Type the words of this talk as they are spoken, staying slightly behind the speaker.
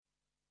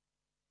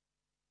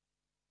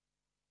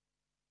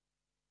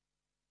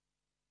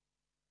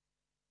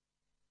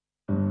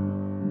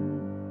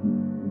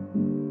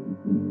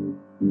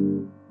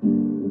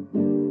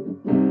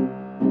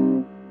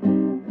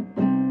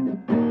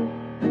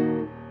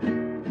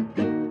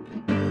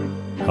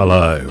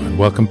Hello and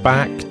welcome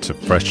back to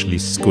Freshly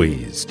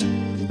Squeezed.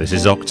 This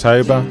is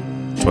October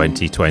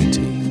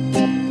 2020.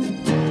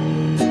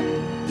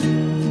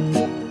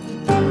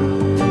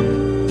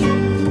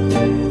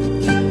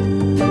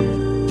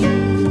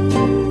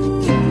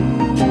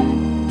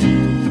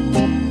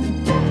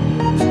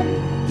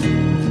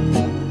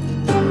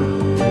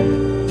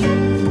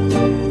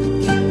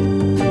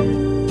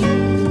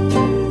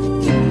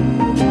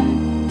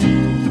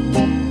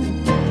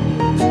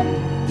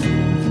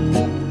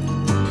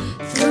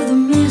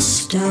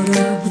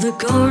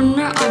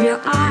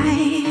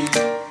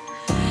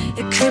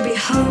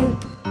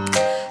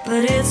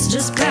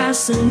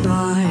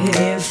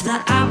 If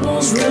the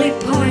apple's really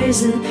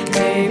poison,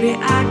 maybe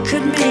I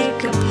could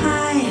make a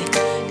pie.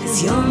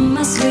 'Cause you're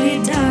my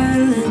sweetie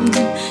darling,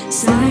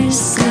 sigh,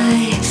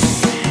 sigh.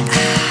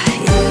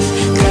 If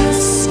the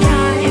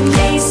sky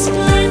may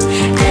split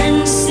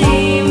and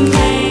sea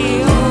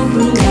may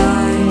open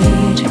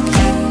wide,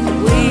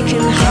 we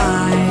can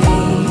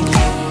hide.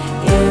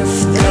 If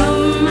the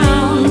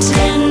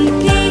mountain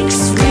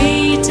peaks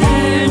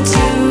return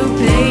to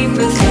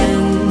paper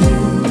thin,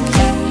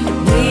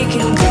 we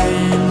can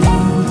grin.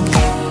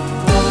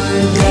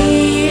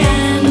 The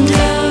end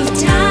of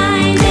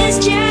time is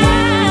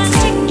just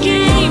a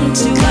game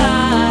to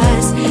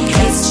us.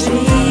 It's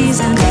trees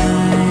and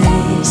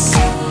ice.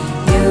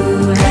 You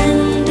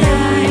and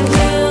I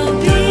will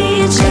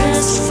be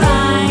just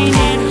fine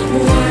in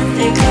what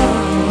they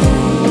call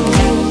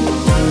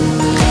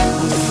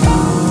a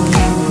fall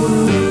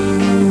world.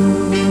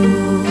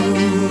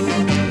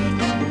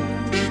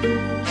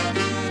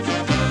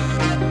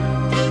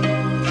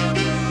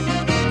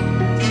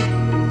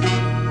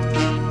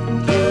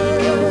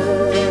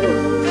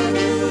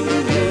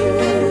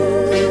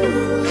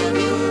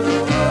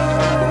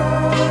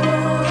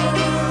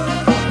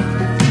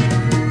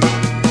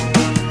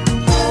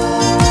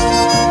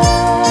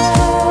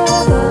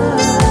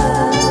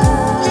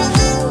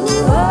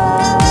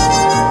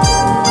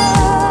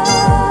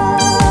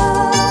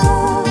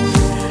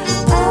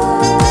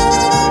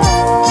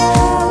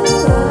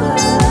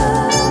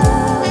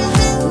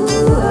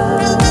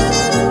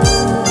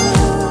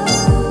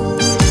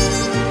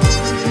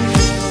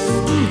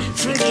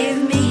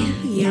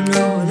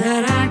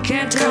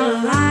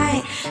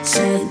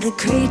 Said the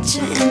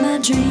creature in my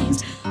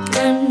dreams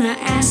when I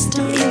asked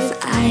him if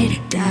I'd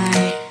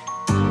die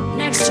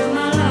next to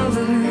my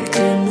lover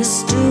in the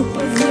stoop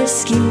of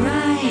whiskey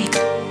rye,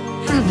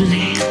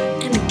 bubbling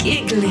and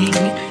giggling.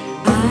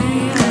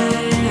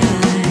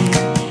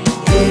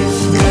 If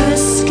the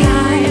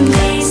sky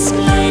may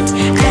split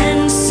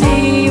and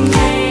sea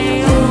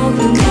may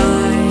open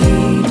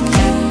wide,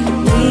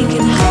 we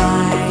can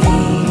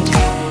hide.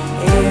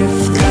 If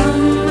the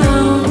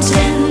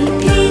mountain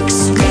peaks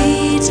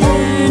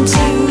return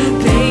to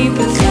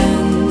paper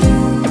thin,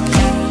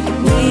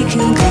 we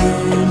can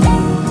grin.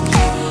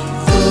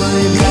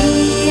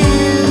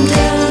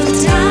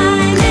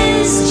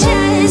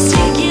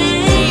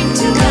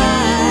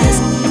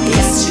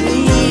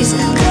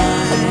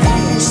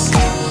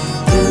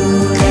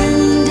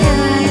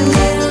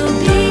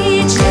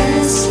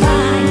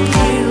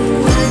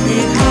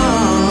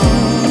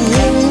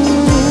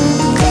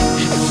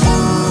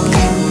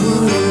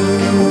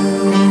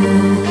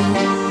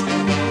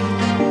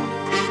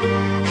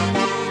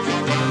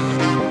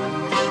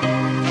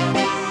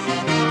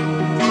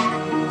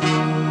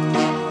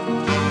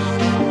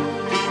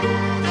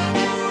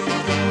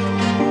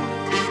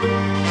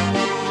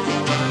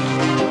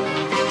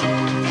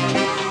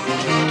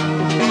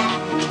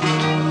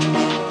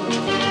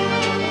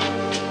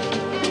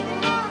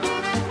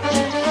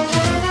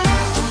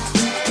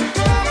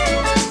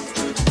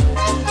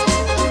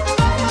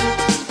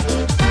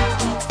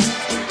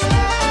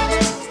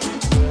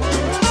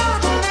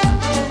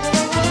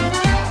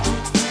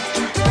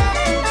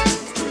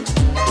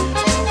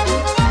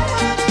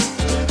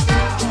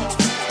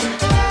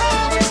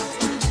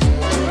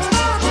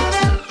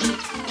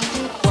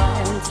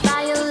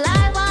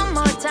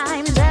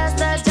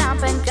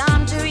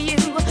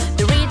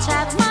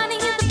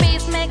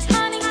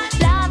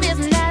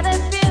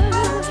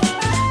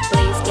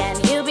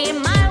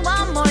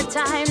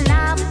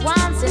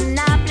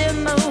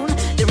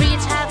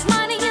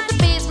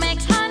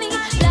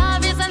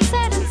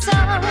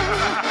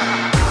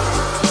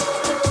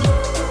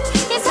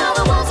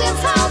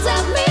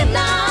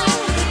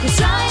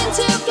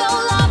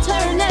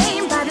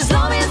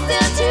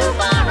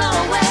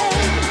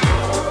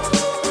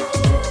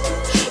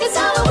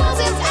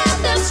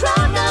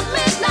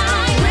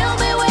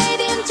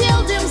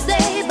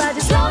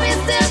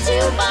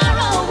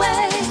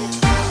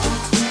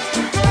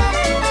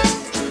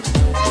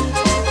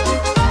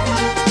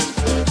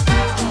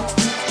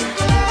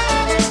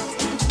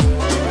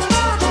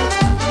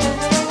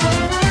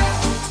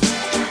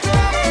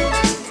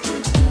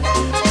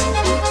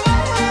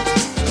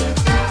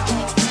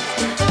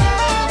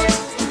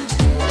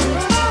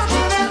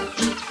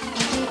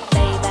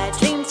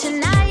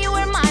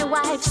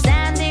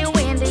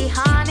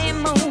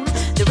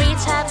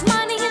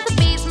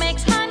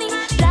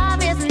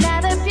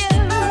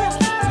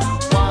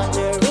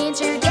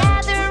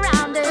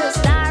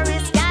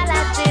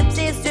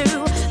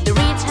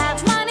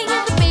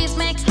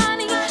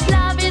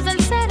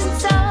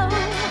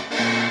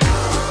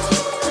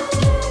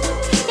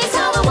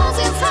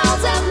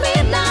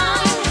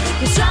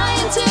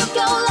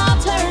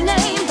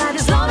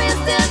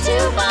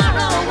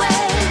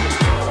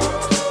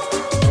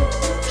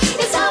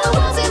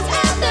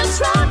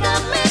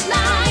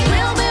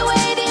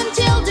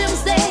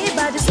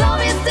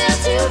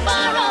 too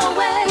far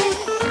away.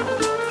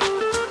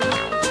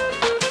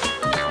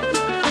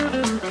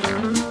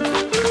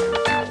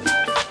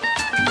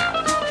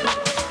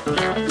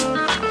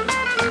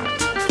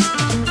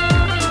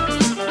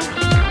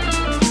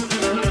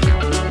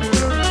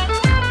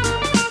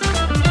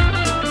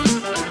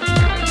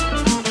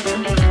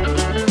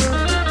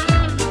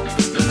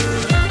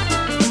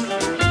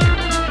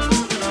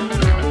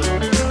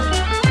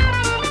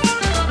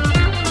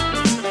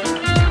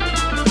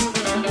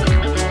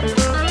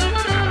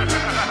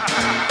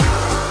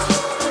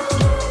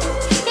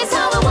 It's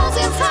how the walls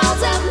in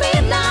house at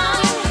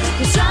midnight.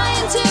 He's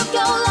trying to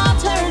call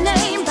out her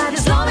name, but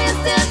his love is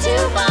still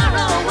too far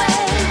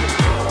away.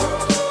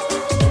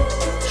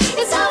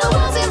 It's how the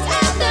walls in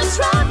anthem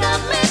struck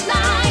at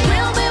midnight.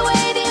 We'll be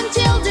waiting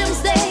till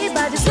doomsday,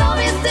 but his love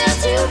is still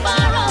too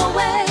far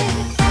away.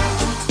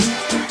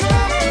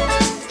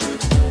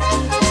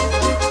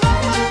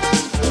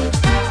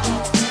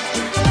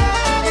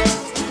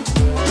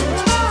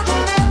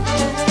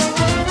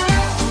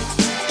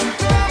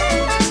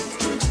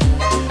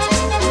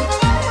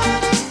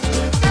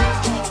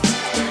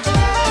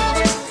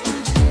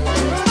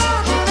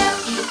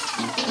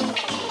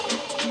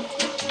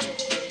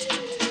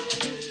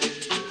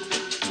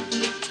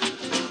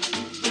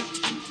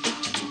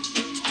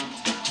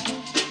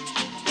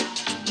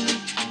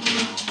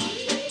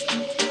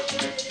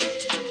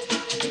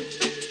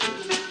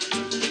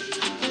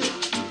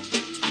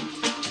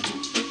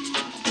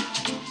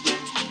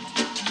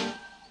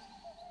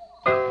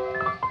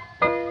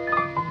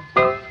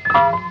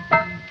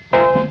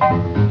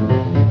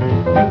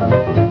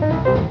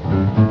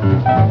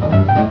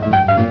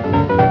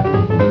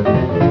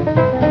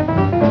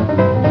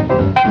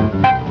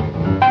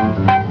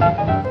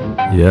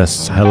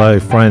 Yes, hello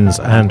friends,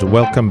 and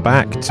welcome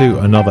back to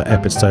another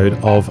episode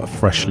of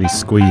Freshly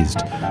Squeezed.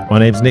 My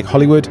name's Nick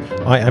Hollywood.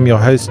 I am your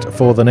host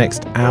for the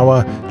next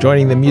hour,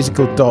 joining the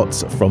musical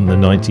dots from the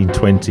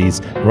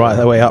 1920s right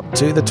the way up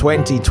to the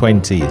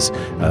 2020s.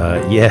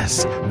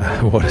 Yes,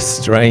 what a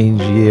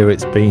strange year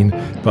it's been,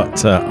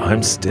 but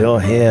I'm still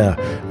here.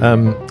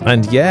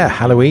 And yeah,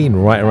 Halloween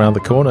right around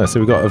the corner, so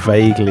we've got a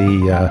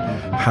vaguely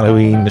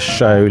Halloween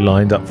show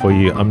lined up for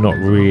you. I'm not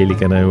really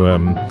going to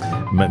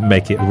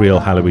make it a real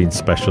Halloween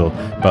special,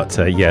 but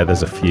yeah,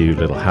 there's a few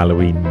little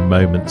Halloween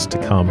moments to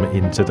come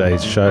in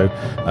today's show,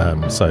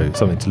 so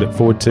something to look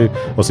forward to.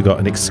 Also got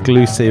an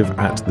exclusive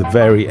at the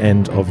very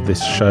end of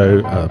this show,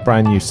 a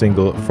brand new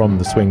single from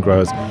the Swing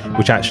Growers,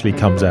 which actually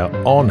comes out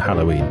on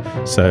Halloween,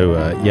 so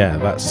yeah,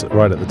 that's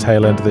right at the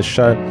tail end of this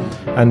show.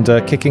 And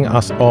kicking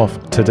us off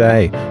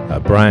today,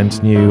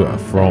 brand new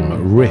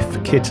from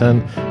Riff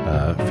Kitten,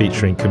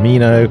 featuring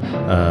Camino,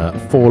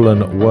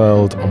 Fallen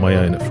World, on my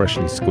own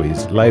Freshly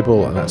Squeezed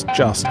label, and that's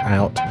just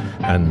out.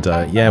 And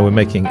yeah, we're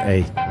making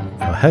I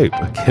hope,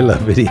 a killer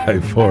video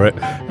for it.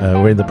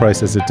 We're in the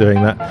process of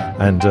doing that,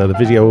 and the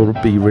video will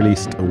be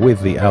released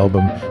with the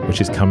album, which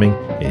is coming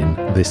in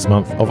this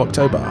month of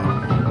October.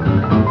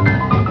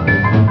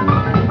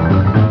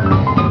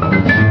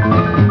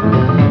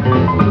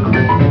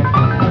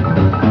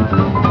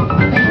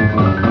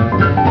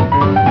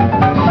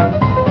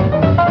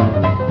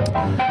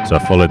 So I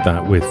followed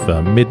that with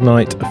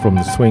Midnight from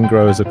the Swing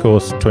Growers, of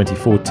course,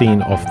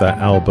 2014, off their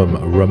album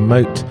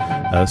Remote.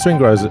 The Swing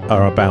Growers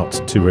are about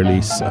to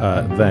release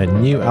their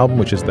new album,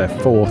 which is their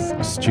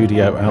fourth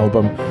studio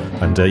album,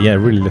 and yeah,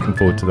 really looking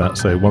forward to that.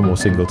 So one more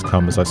single to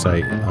come, as I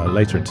say,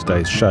 later in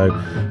today's show.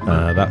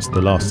 That's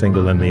the last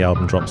single, and the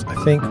album drops, I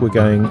think we're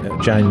going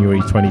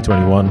January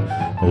 2021,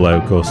 although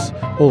of course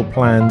all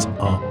plans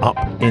are up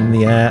in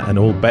the air and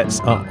all bets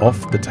are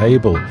off the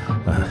table.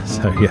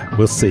 So yeah,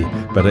 we'll see,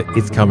 but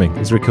it's coming,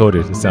 it's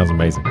recorded, it sounds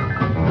amazing.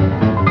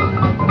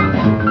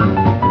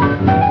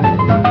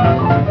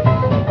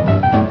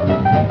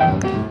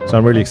 So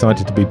I'm really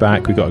excited to be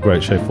back. We've got a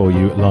great show for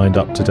you lined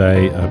up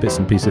today. Bits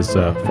and pieces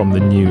from the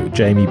new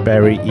Jamie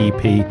Berry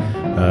EP,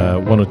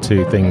 one or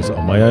two things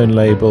on my own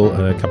label,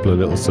 and a couple of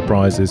little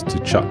surprises to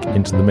chuck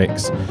into the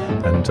mix.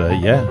 And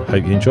yeah,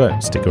 hope you enjoy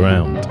it. Stick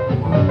around.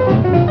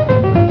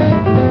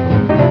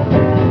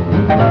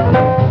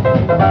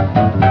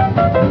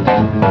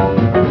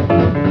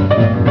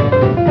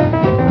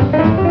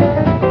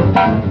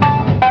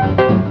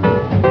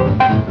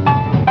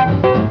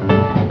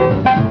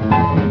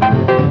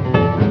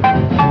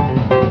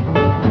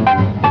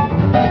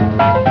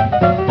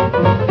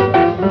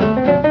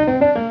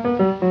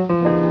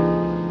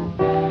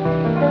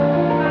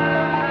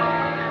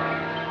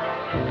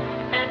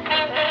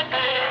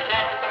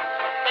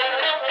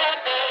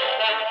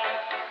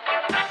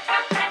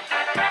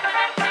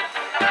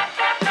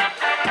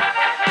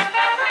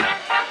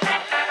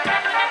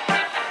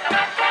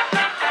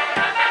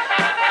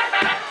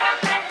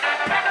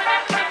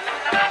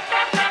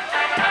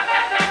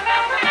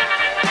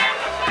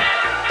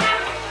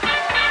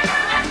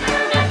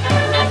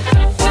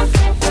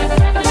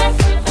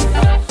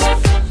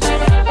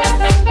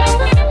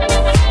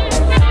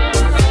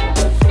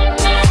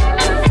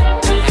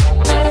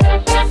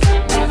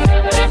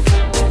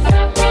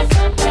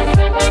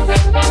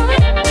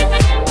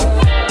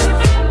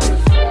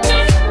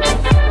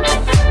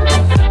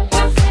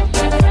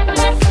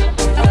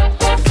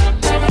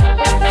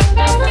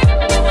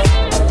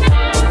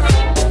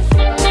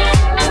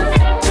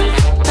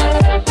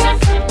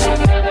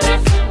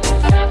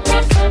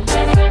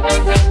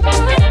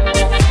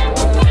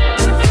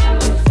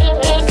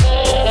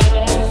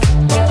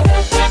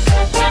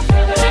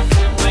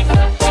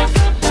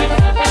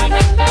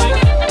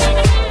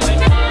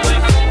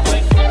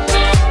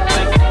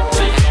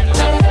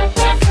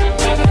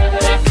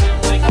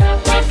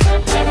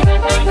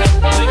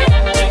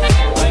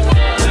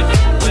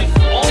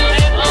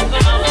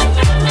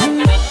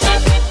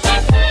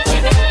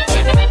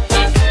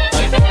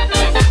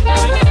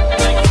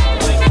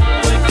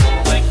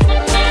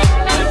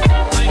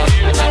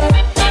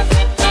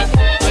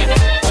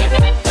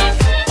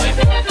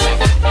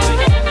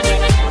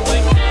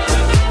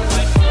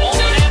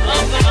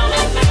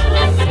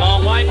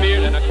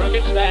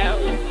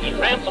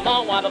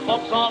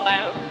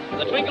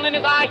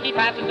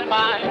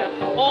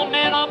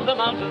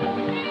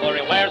 for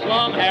he wears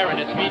long hair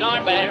and his feet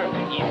aren't bare.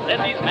 He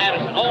says he's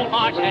mad as an old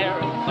March hare,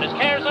 but his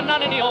cares are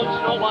none and he owes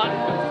no one.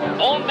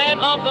 Old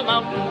man of the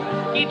mountain,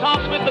 he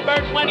talks with the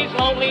birds when he's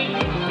lonely.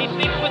 He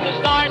sleeps with the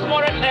stars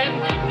for a tent,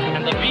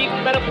 and the beast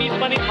fed a piece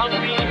when he's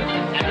hungry.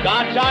 And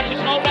God charges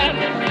no rent.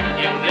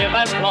 He'll live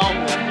as long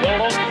as your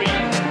old tree,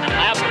 and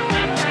have the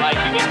peace like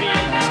you and me.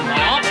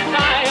 I often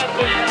sigh and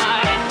wish that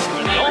I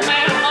were the old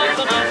man of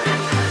the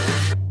mountain.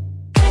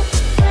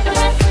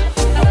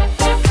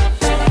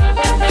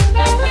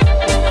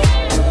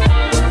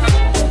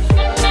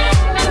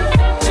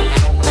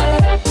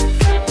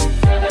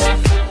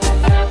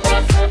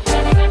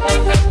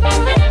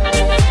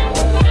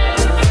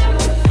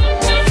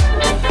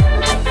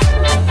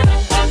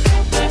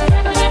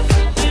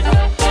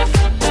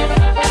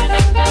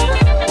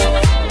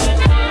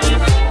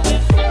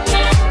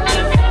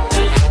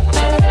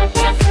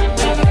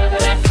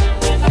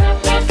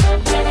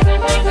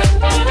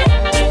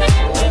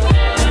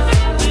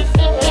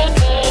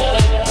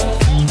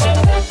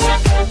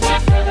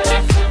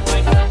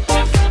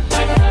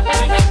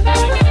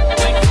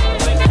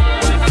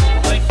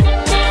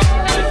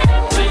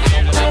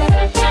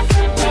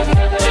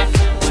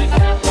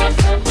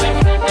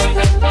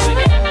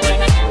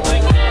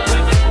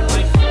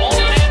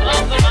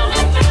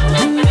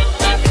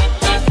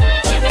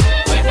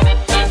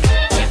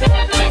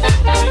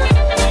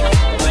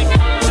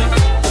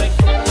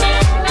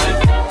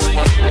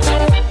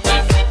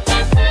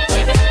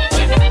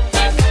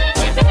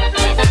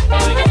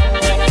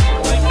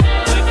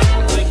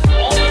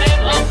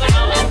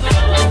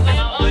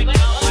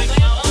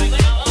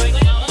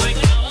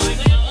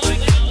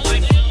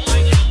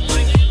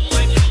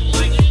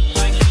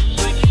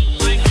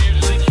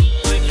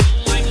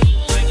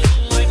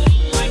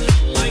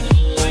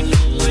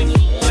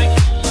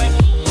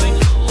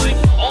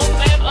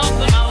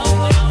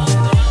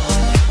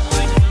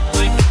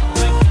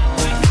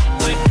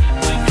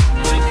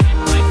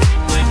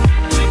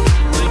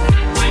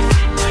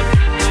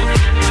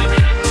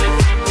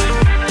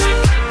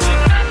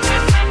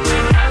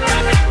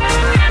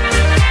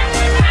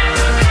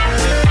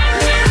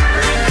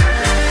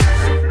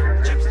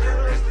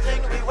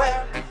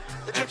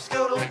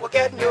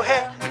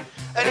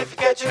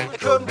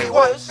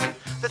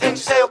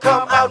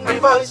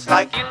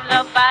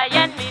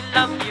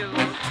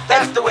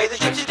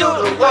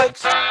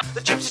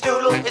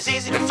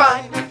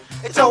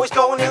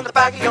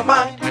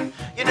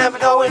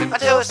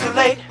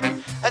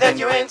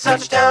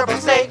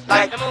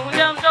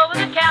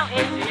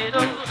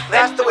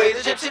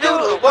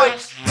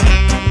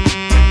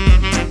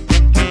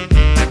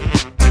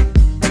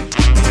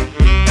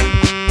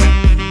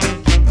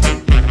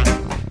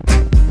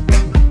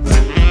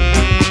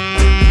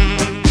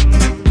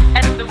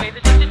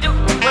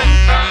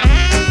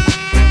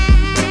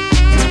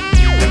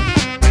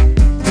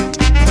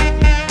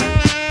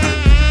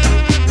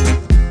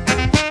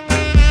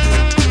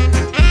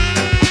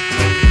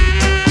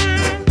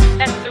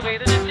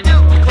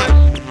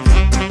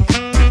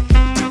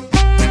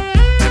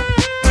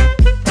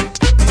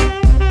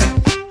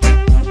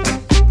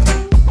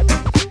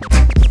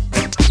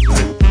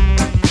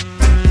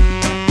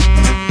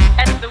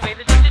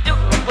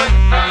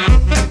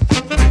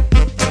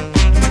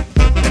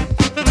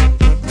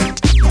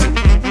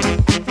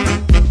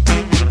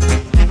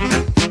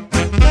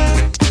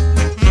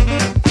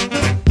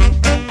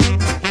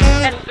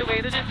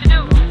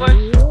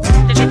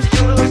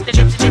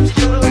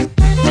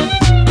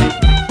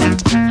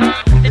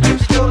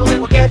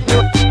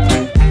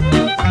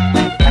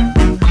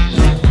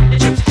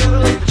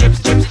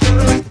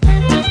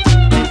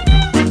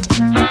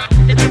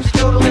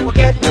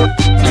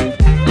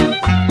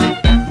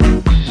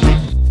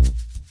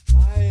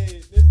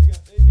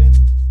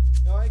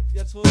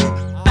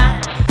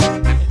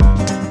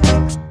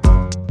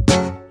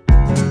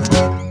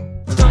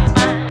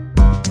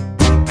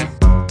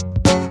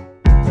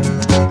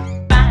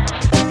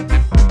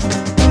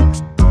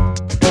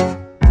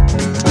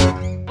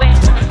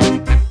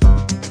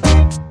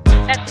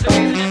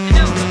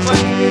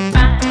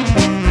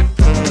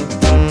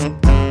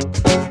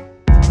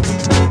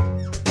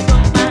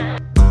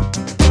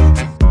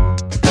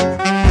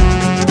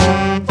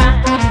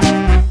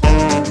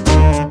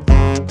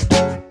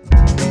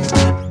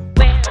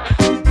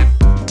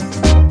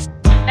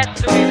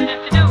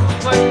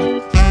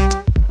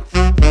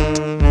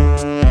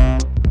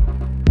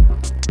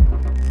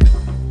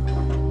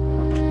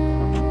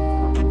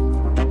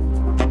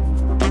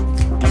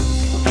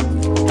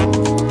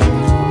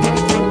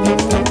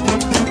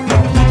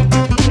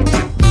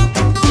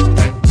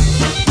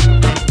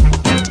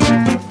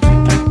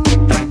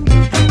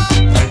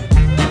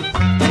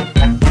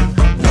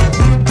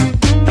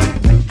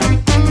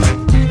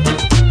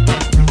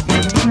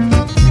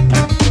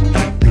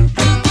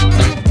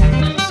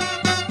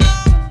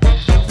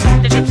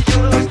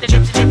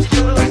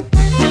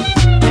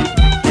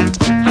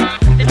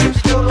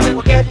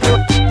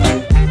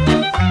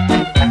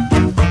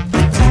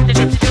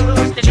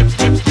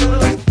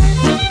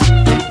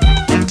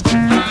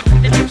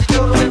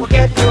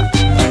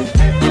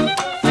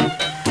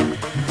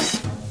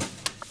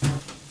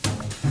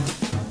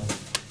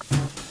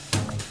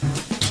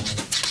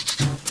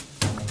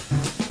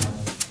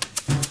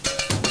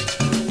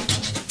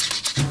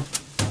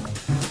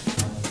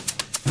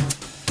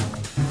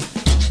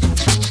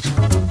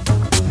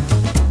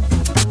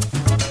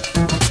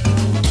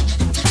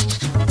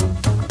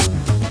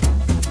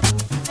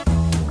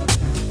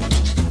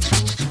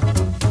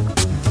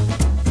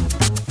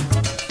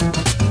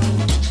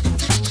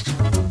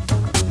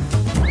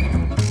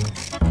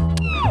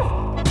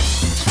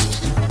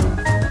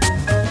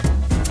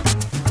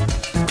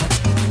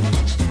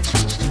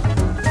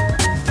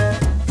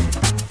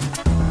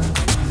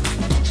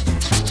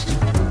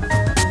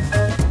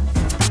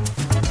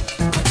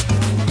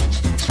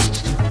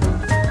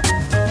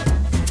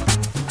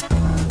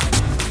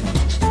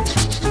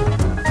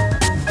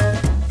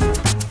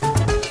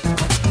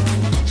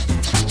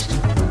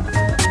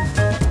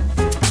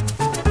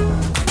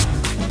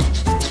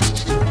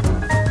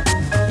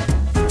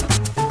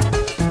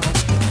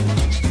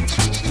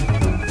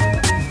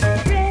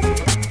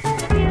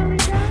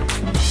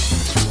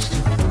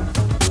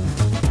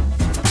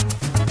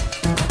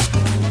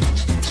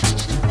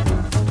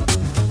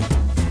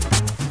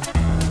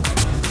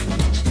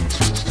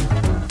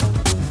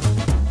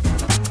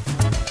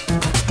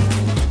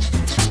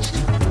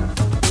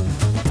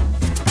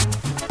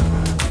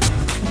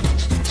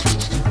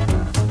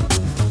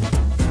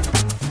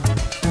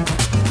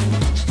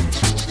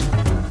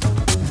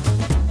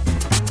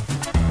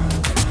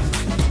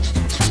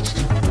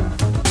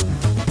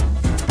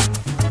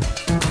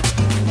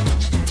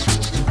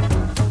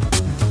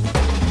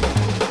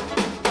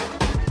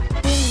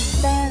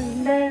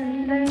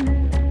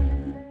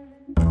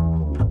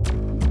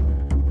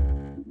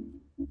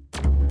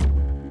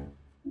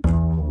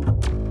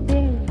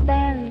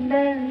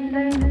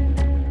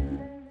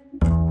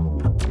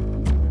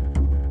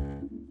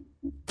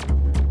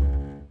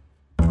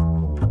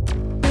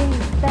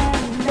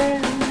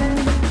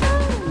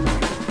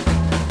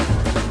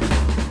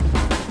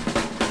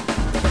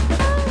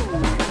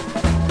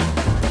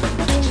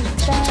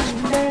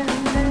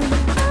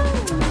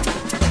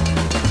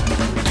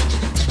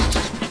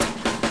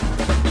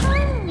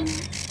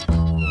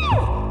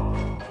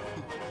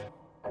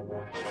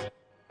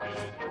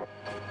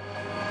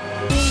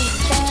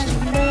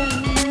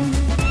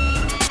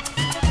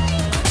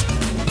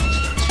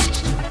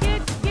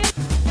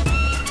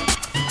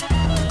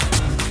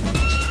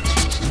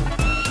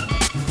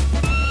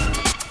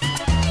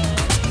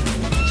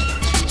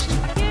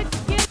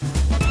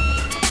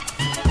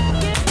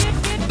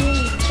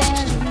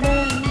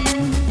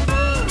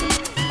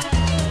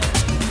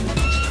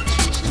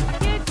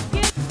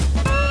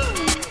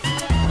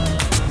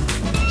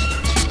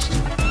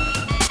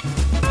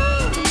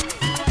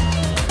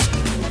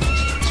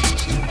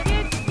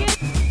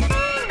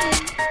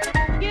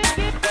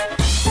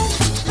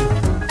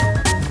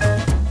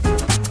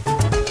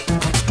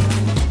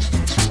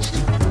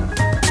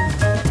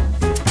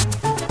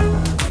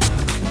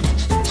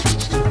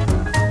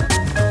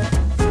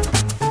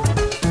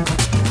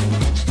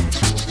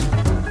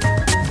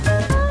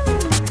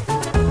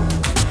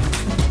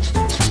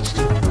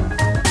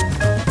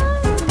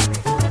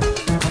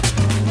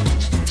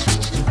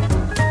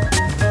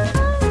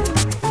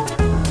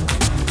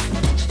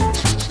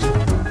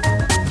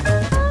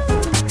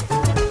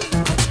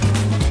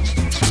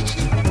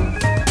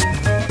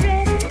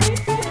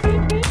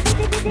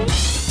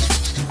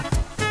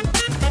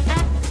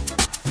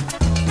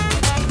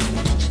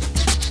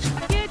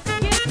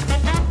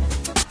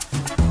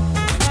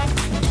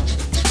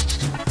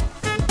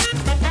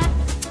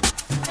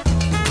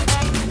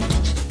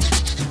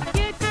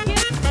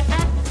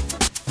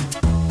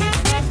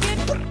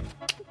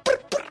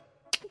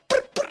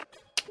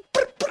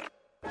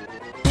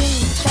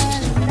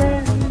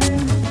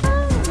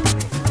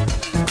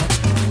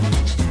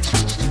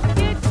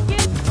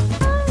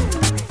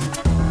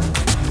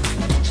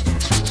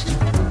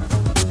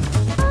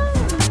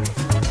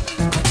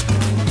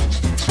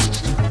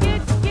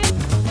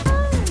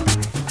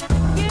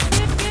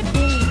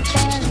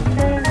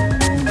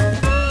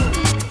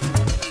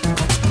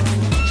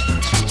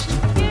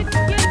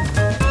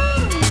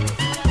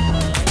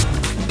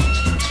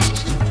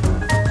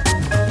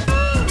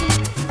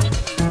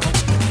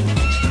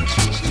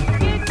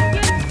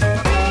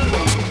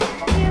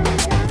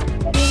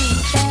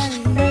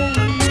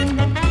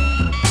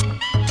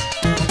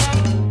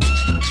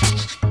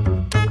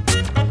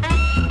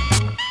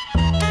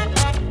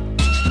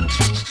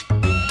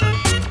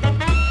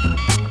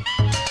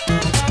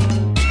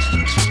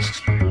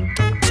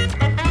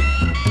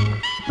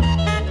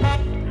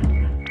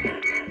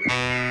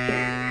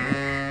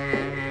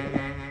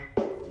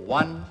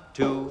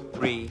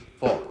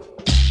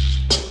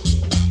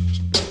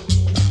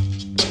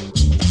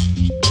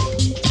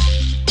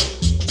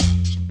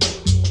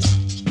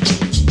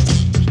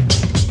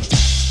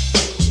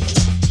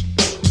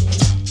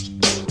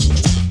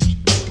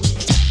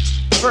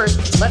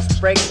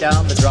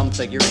 down the drum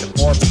figure into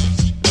 4 beats.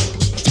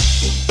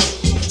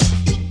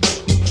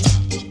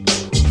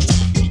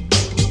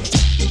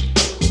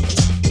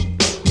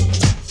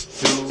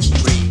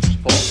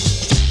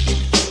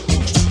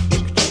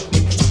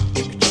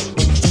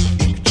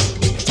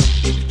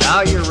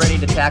 Now you're ready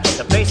to tackle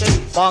the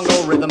basic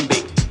bongo rhythm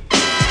beat.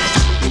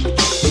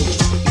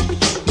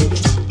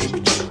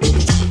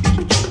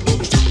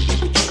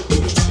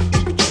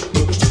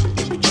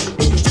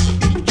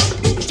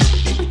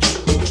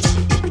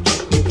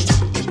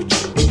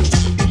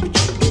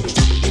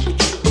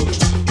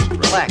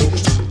 Relax,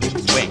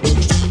 swing.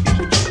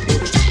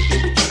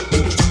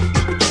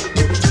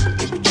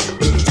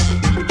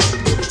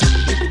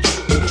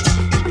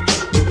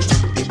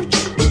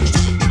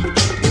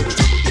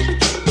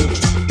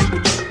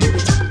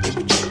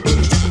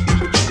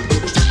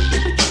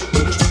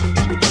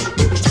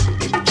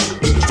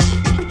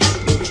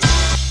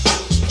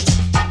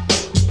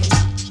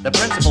 The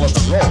principle of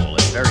the roll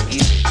is very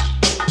easy.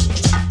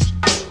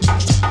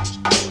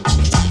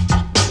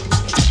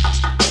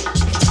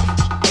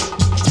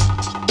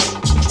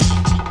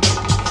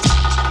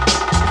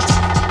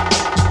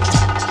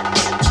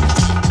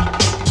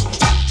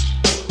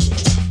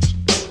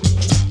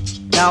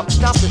 Now,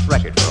 stop this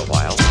record for a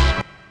while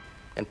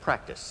and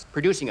practice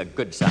producing a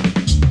good sound.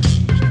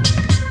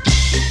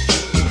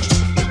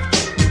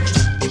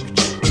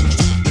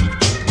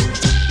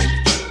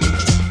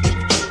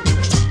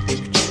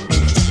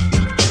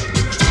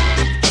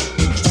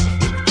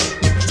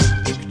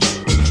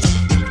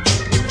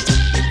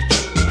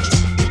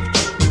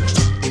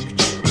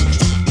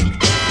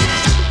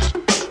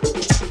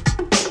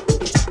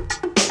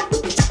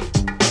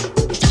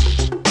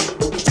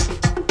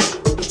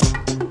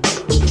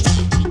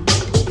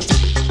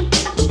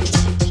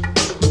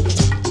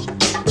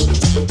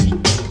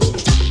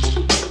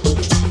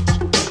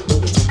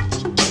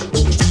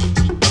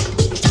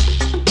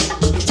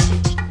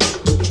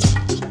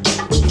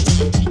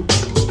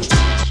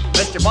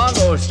 Mr.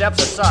 Bongo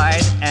steps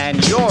aside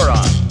and you're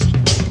on.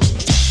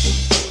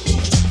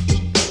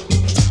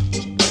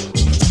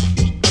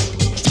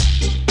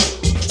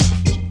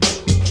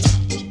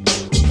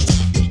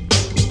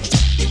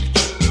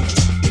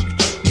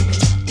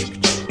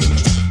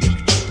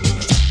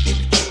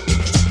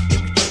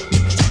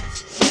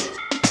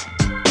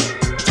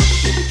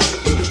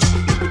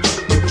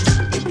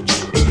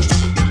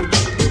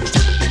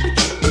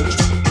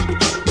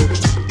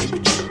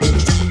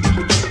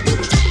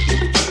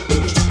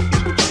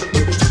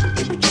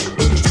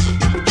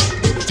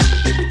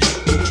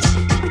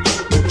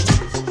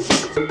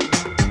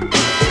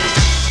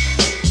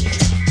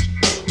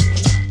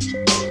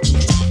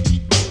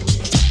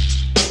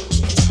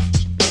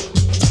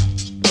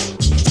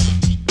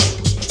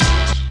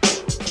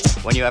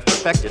 When you have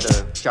perfected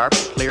a sharp,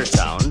 clear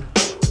sound,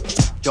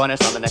 join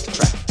us on the next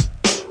track.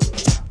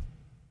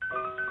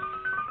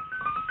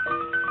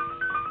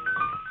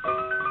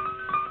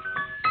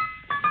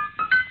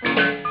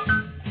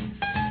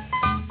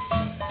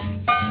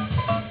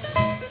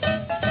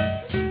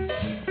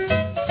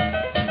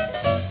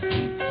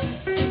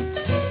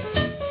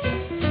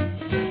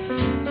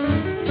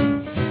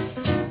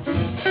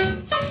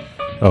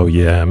 Oh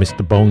yeah,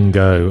 Mr.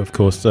 Bongo. Of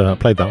course, I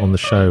played that on the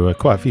show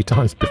quite a few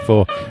times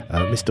before.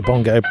 Mr.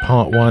 Bongo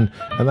Part 1,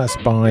 and that's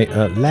by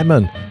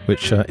Lemon,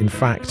 which in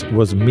fact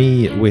was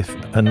me with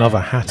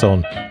another hat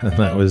on, and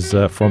that was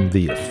from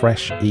the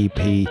Fresh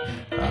EP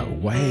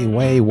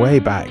way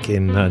back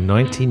in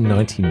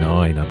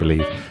 1999, I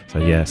believe. So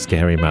yeah,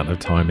 scary amount of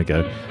time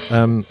ago.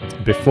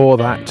 Before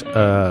that,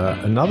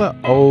 another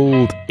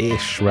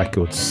old-ish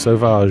record,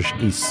 Sauvage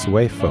y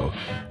Suefo.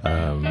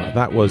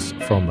 That was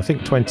from, I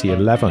think,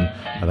 2011,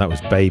 and that was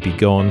Baby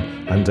Gone.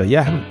 And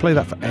I haven't played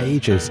that for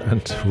ages,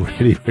 and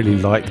really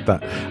liked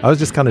that. I was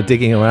just kind of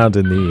digging around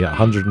in the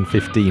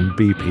 115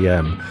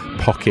 BPM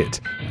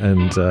pocket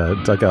and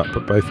dug up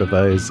both of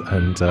those.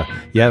 And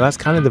that's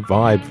kind of the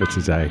vibe for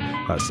today.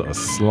 That's sort of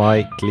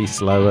slightly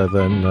slower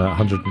than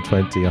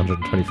 120,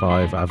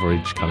 125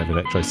 average kind of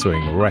electro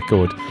swing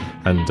record.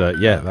 And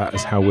that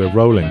is how we're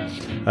rolling.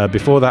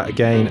 Before that,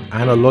 again,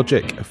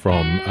 Analogic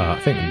from, I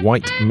think,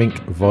 White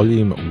Mink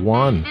Volume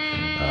 1.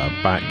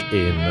 Back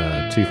in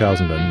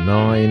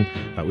 2009,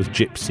 that was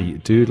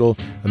Gypsy Doodle.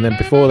 And then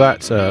before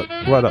that,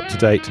 right up to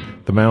date,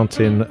 The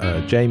Mountain,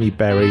 Jamie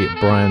Berry,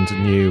 brand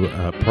new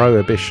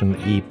Prohibition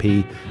EP,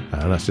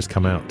 and that's just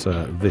come out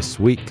this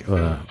week,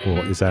 or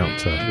is out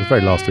the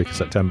very last week of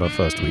September,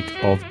 first week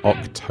of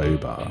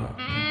October.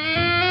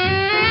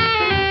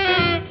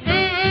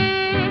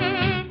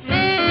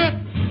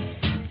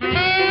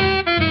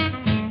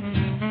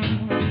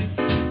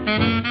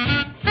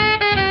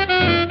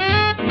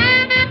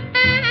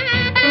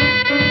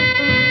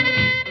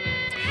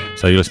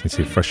 So you're listening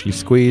to Freshly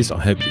Squeezed. I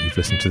hope that you've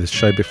listened to this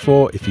show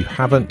before. If you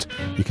haven't,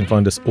 you can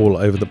find us all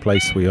over the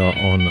place. We are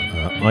on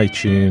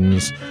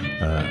iTunes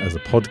as a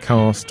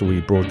podcast.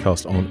 We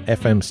broadcast on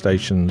FM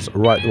stations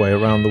right the way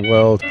around the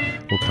world.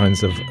 All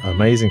kinds of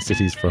amazing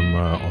cities from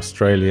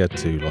Australia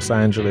to Los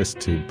Angeles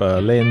to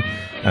Berlin.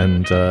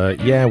 And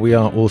we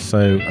are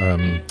also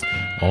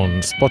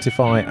on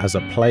Spotify as a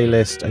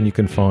playlist, and you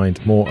can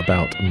find more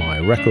about my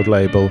record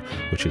label,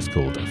 which is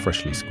called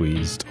Freshly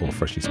Squeezed or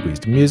Freshly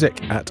Squeezed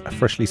Music, at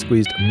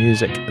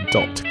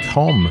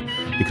freshlysqueezedmusic.com.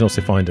 You can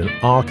also find an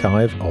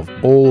archive of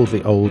all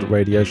the old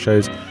radio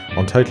shows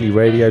on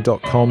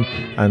totallyradio.com,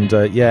 and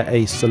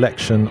a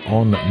selection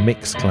on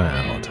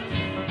Mixcloud.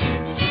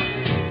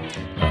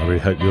 I really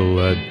hope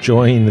you'll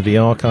join the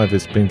archive.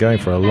 It's been going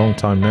for a long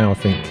time now. I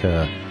think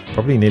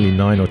probably nearly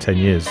 9 or 10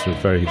 years,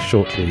 very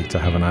shortly to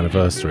have an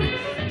anniversary.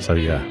 So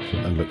yeah,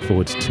 I look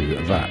forward to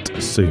that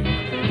soon.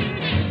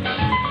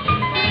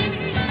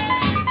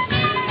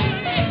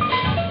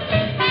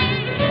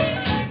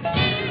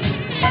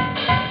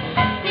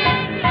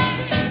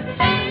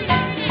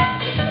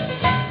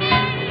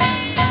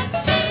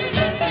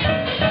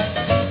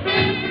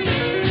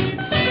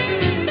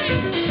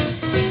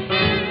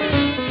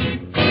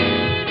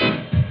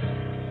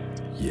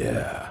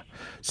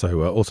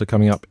 So also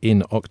coming up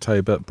in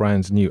October,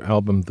 Brand's new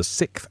album, the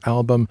 6th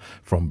album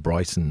from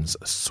Brighton's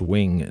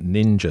Swing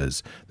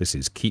Ninjas. This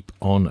is Keep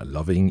On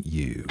Loving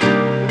You. My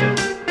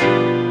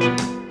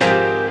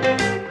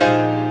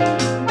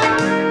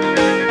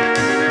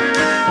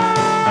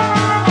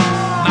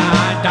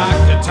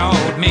doctor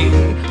told me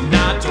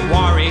not to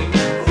worry,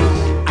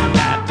 and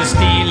that the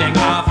stealing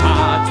of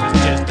hearts was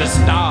just a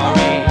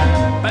story.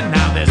 But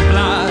now there's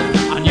blood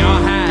on your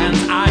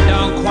hands, I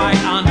don't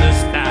quite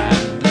understand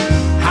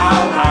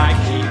how I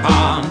keep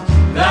on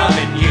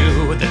loving you.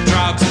 The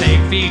drugs they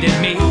feeding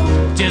me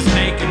just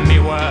making me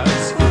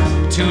worse.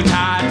 Too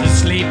tired to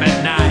sleep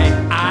at night,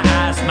 I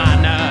ask my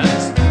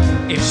nurse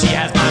if she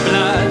has my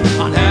blood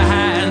on her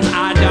hands.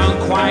 I don't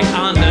quite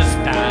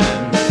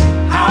understand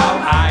how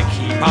I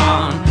keep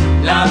on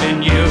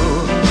loving you.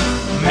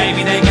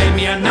 Maybe they gave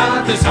me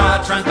another's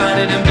heart,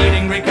 transplanted and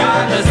beating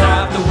regardless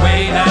of the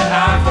way that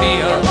I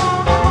feel.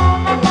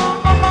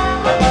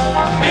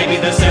 Maybe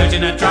the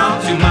surgeon had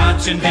dropped too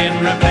much and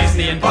didn't replace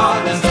the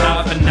important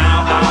stuff, and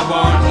now I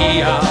won't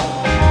heal.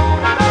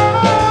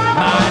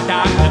 My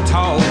doctor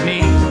told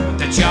me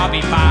that you'll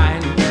be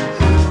fine,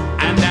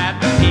 and that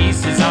the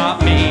pieces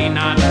of me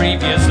not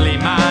previously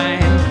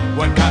mine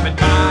were covered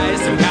by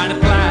some kind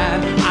of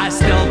plan. I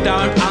still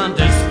don't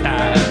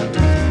understand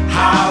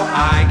how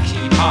I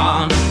keep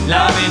on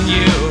loving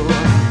you.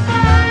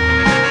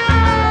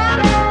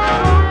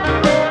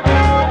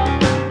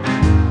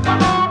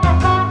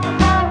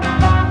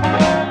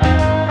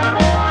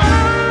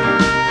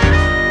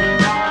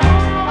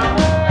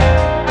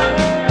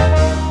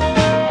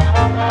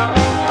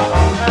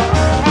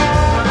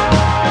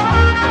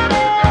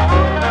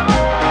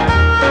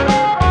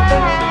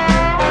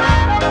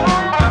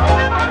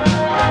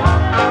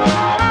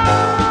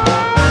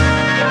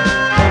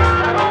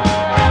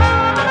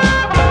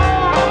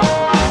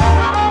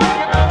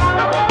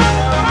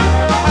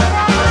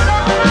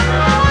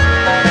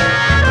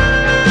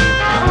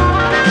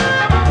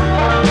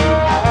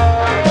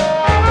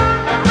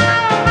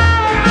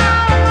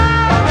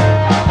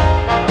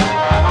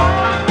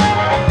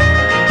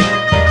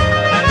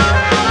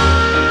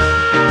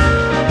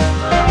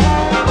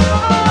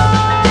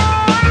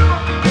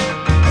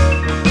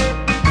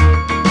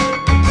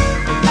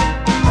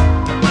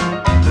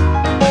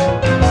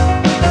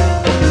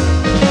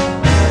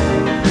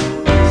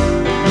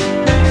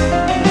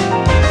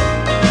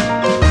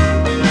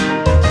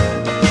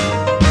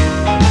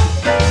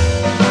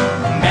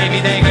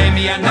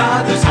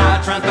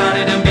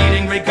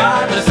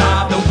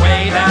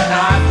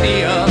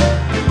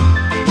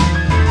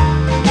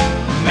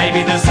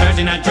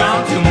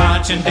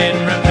 And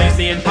didn't replace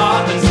the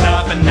important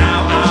stuff, and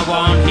now I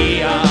won't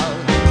heal.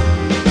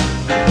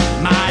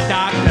 My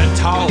doctor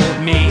told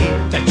me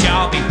that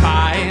you'll be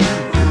fine,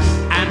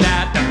 and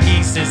that the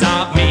pieces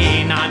of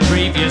me not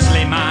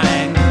previously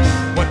mine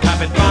were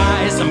covered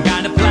by some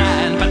kind of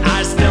plan. But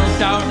I still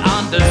don't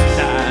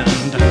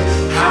understand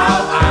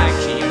how I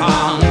keep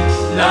on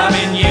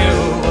loving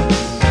you,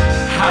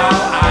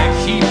 how I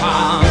keep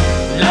on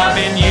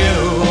loving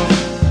you.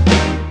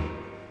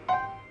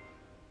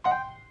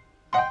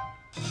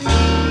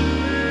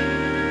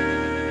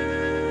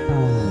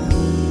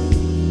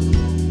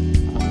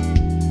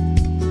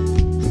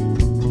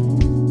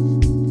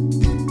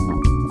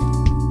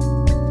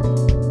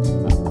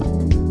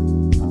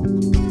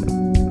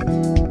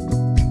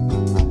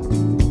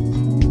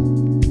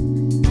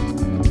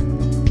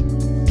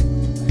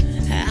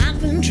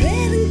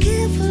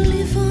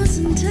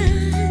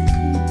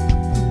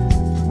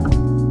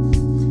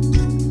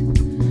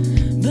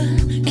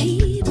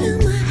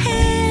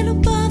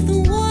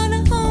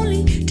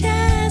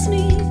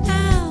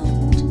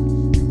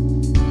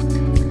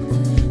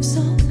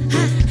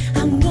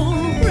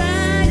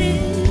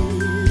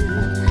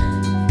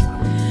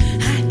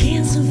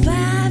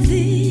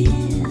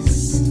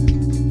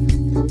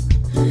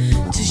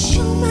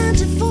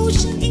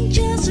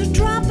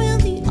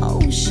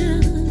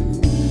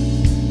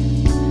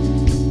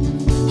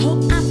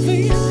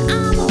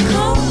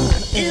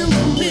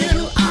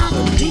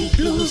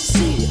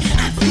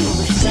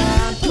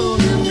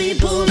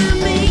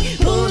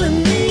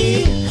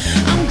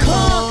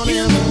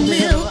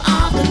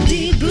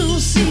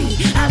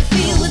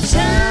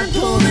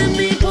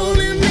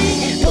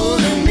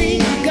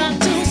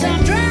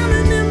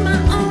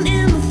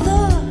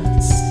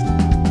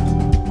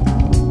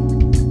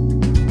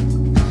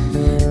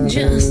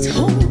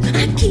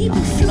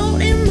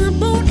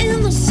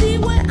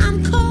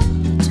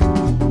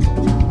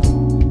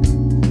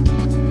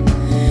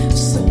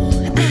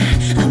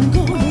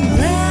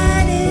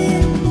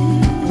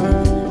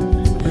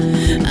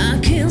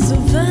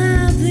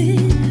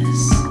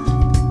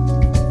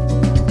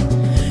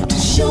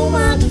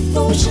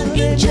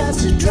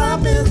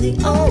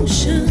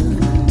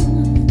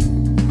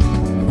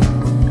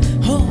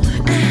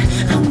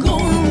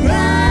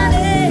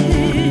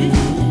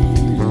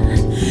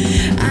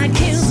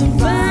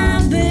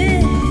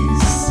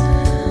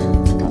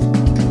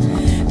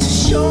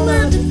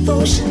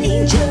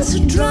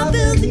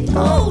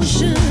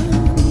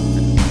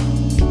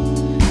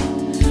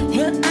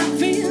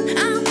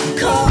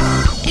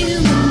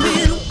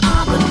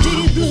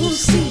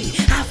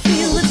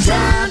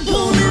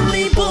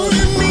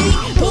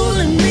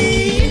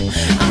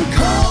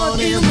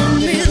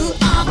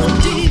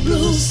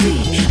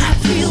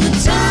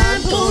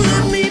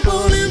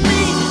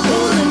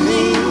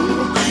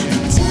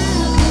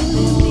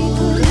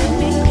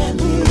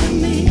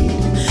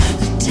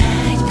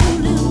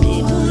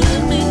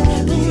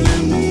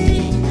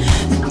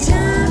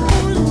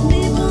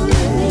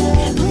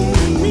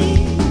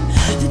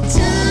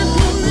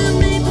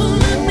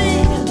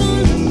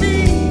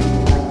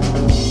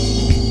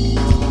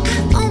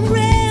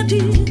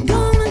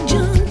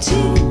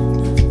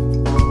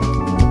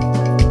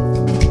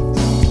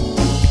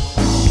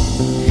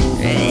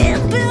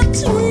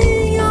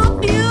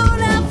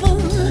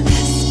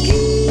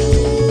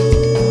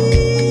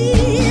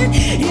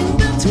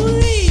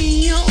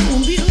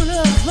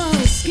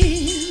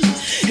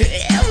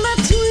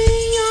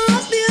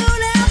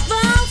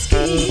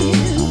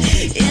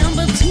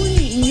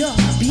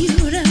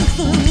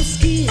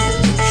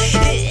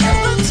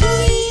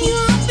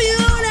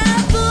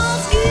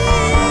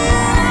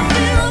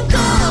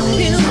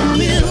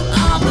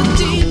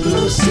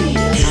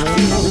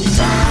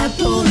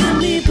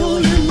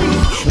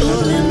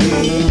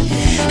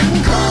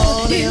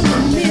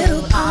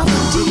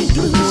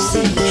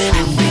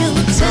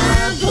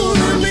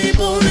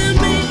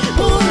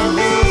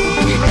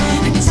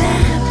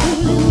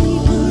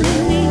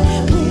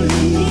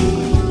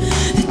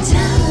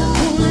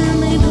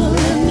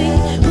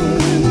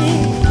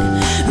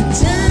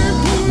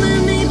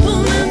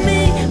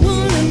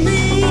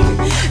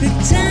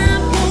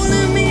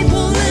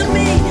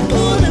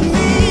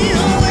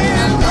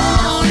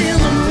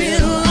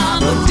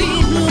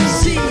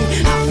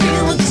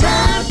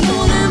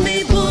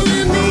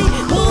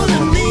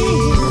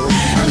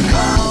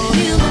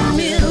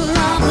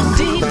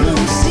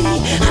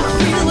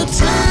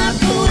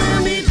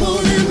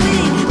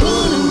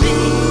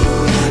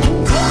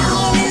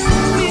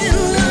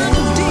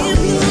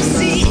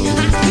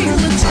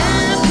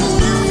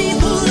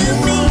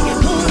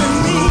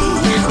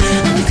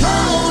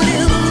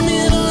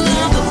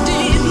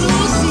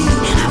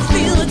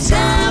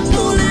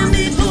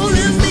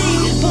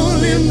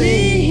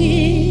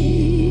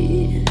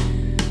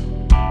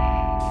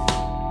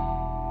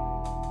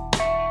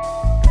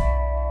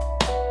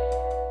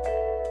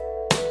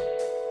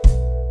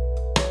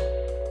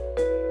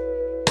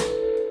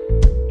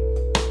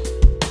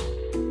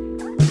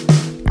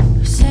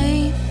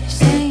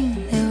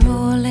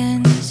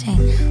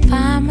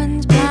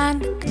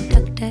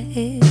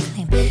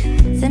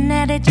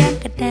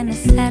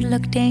 sad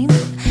look dame,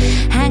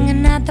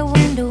 hanging out the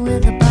window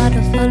with a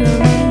bottle full of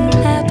rain.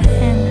 Clap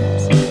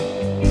hands,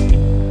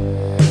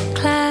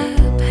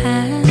 clap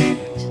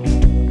hands,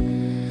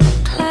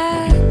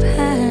 clap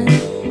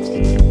hands,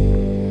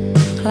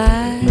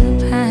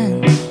 clap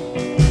hands.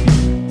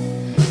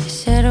 He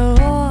said,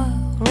 roar,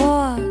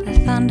 roar, the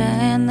thunder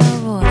and the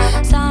roar.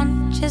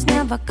 Sun just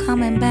never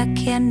coming back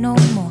here no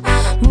more.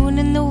 Moon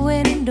in the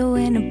window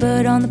and a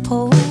bird on the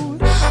pole.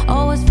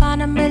 Always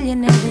find a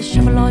millionaire to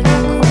shovel all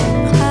your coal.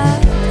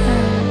 Clap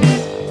hands,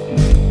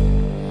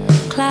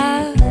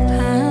 clap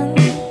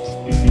hands,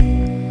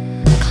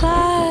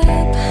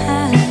 clap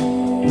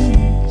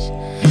hands,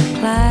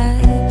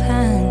 clap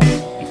hands.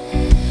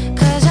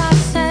 'Cause I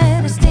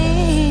said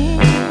esteem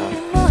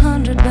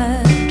 100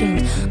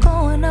 bedrooms,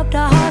 going up to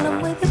Harlem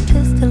with a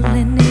pistol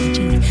in his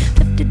jeans.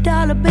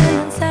 $50 bill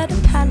inside a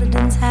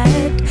paladin's hat.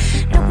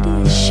 Nobody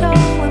is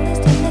sure where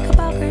Mr.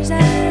 Knickerbocker's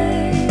at.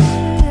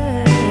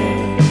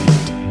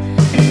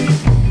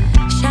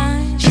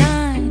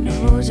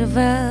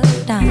 Roosevelt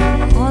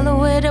down all the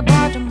way to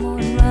Baltimore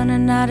and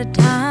running out of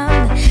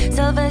time. The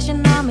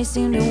Salvation Army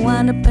seemed to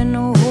wind up in a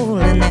hole,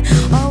 and they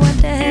all went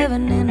to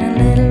heaven in a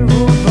little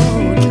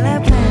rowboat.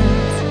 Clap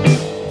hands,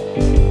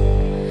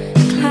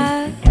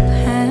 clap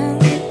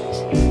hands,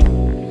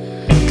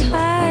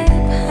 clap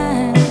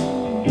hands,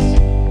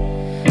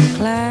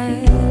 clap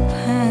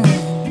hands.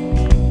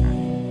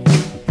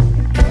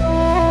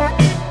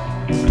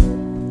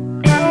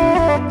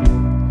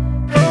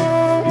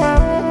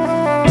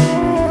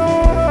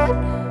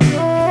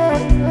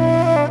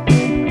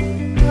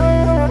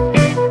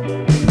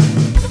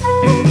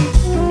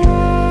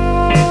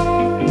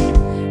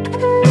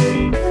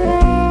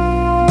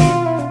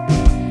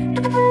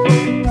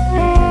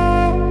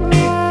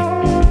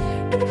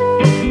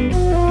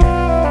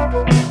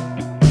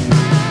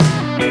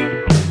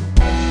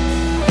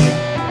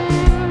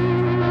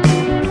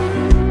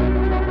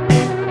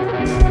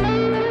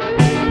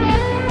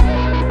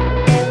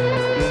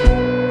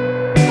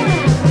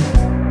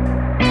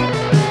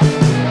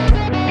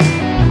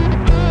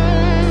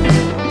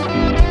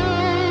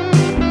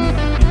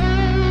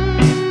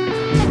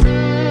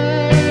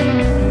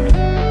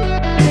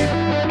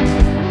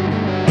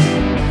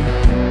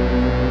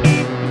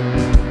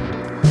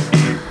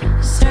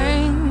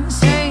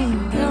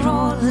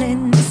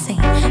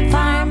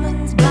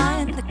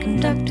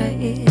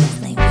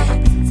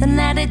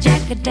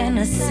 And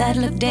a sad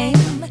look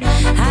dame,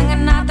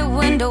 hanging out the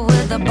window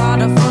with a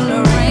bottle full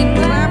of rain.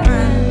 Clap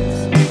hands,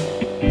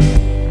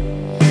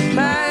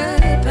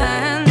 clap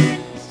hands,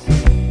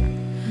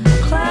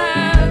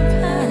 clap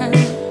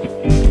hands,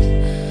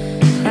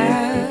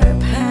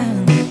 clap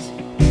hands.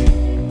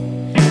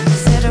 He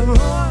said a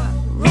roar,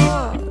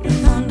 roar, the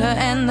thunder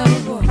and the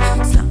roar.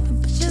 Some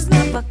bitches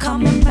never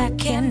coming back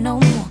here no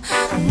more.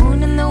 The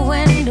moon in the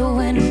window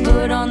and a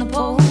bird on the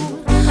pole.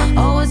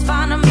 Always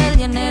find a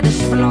millionaire to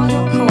shovel all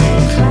your coal.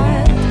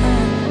 Clap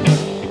hands,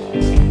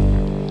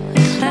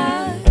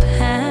 clap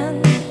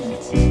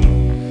hands,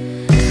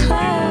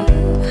 clap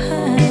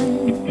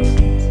hands,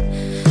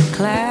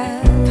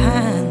 clap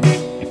hands.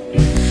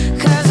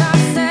 'Cause I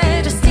said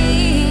to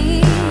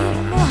steam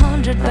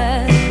 100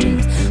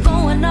 bedrooms,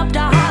 going up to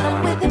Harlem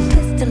with a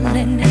pistol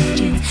in his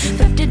jeans.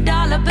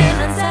 $50 bill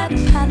inside a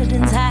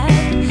paladin's hat.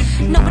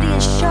 Nobody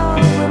is sure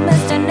where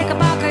Mr.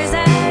 Knickerbocker's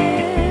at.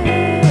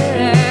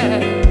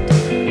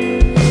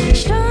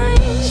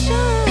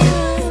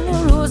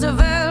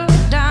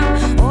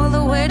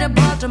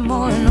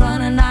 And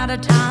running out of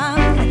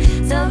time.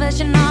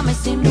 Salvation Army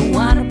seemed to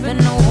wind up in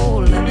a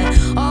hole, and they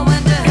all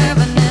went to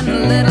heaven in a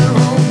little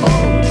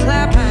rowboat.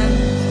 Clap hands,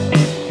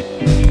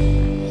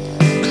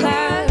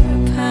 clap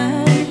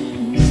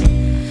hands,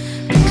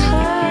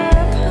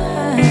 clap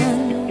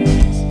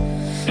hands,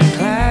 clap hands,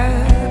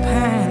 clap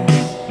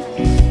hands,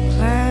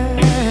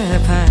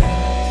 clap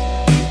hands,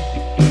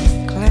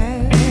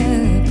 clap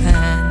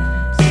hands.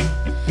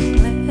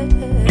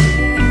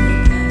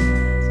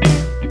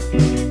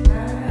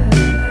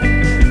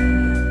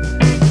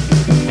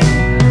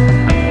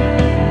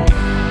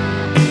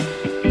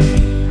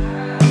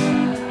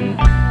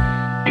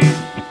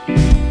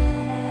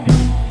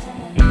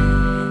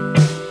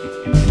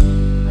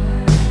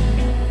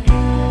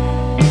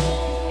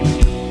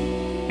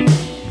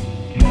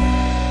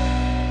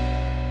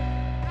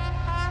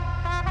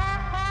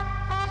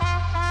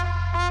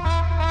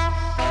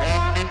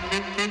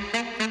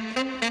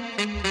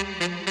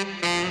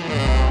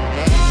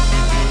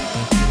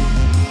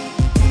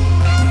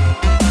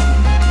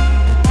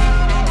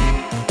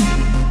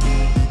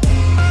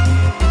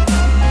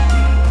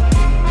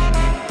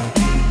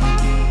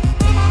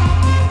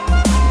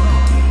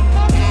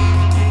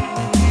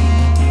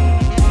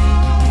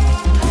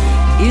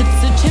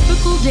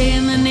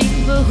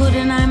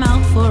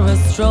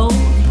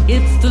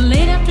 It's the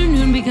late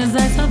afternoon because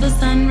I saw the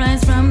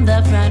sunrise from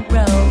the front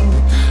row.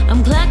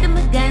 I'm clocking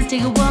the guys,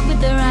 take a walk with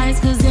their eyes,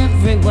 cause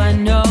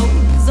everyone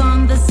knows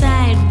on the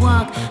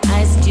sidewalk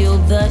I steal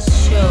the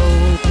show.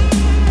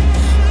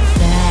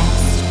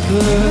 Fast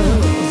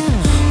girls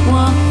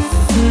walk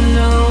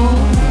slow,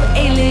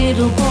 a little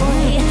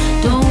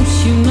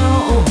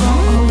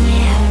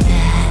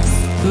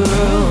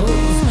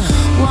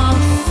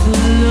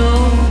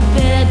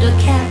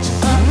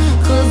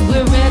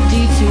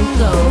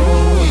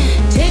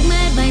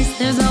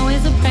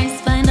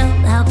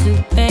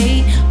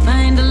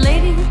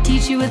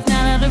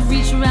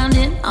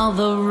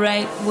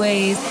right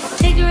ways.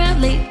 Take her out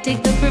late,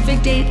 take the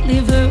perfect date,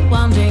 leave her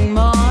wandering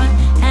more,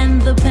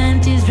 and the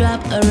panties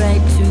drop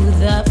right to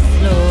the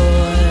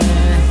floor.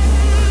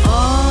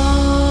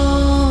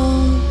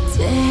 All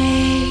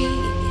day,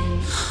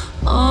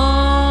 always.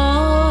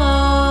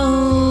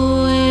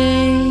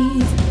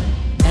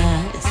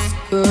 Ask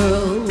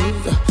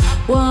girls,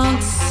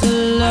 walk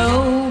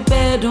slow,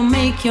 better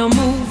make your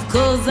move,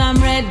 'cause I'm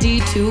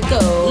ready to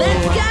go.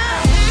 Let's go!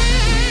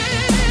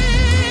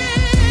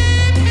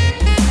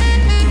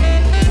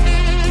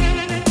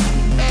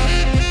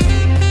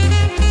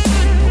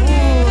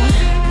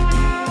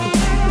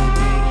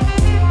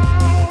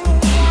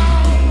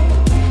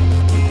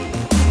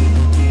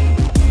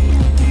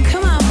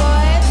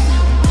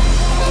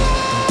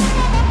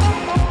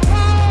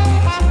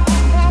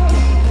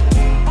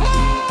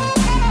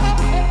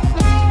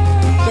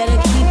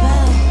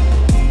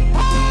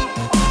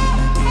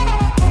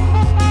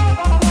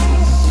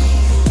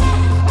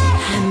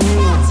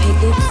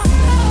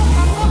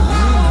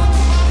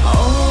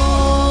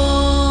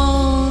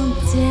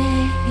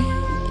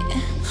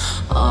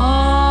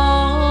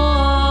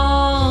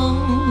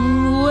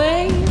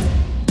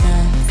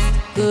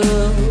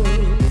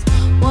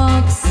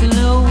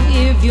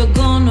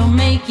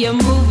 You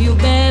move, you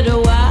better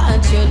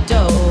watch your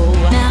dough.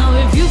 Now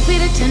if you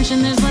paid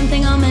attention, there's one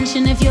thing I'll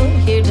mention if you're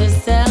here to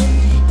sell.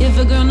 If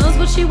a girl knows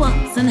what she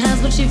wants and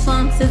has what she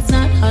flaunts, it's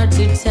not hard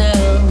to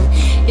tell.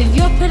 If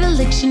your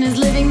predilection is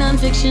living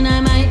nonfiction, I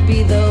might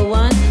be the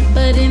one.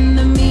 But in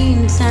the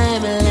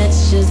meantime,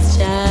 let's just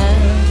have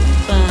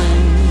fun.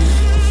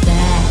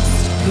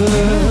 Fast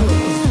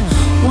girls,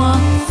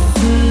 walk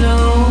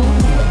slow.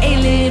 Hey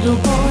little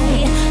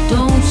boy,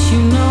 don't you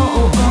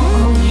know?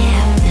 Oh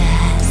yeah,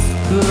 fast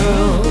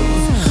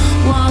girls,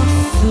 walk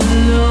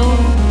slow,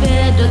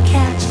 better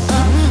catch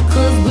up,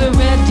 'cause we're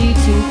ready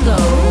to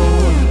go.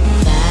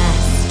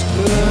 Fast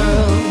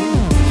girls,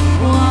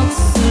 walk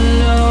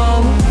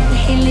slow.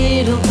 Hey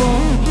little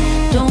boy,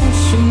 don't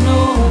you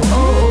know?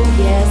 Oh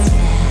yes,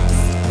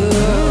 fast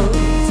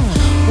girls,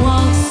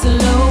 walk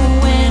slow.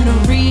 When a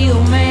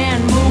real man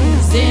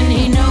moves in,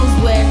 he knows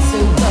where to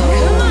go.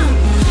 Come on.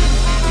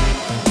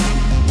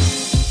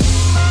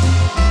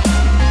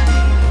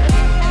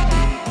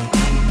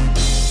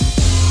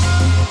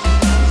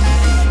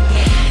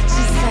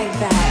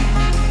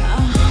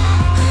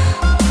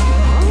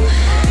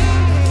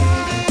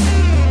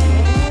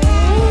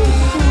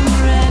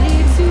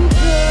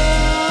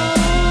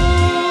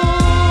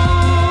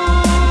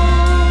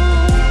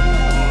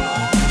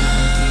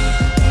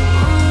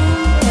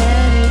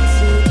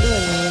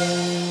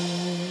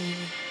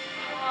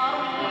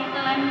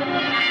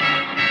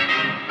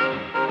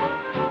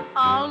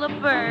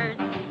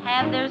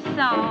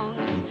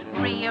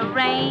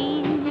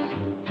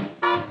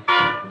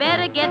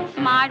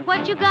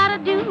 What you gotta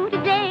do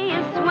today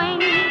is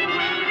swing.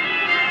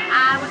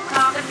 I was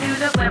talking to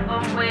the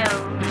whippoorwill.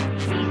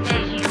 He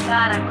says you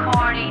got a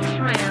corny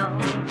trill.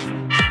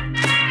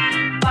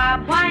 Bob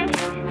White,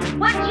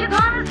 what you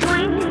gonna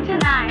swing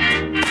tonight?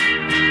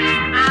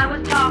 I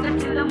was talking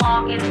to the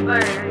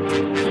mockingbird.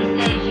 He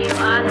says you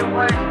are the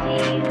worst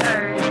he's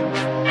heard.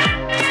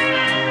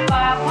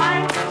 Bob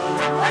White,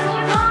 what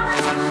you gonna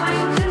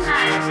swing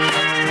tonight?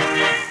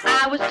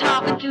 I was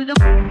talking to the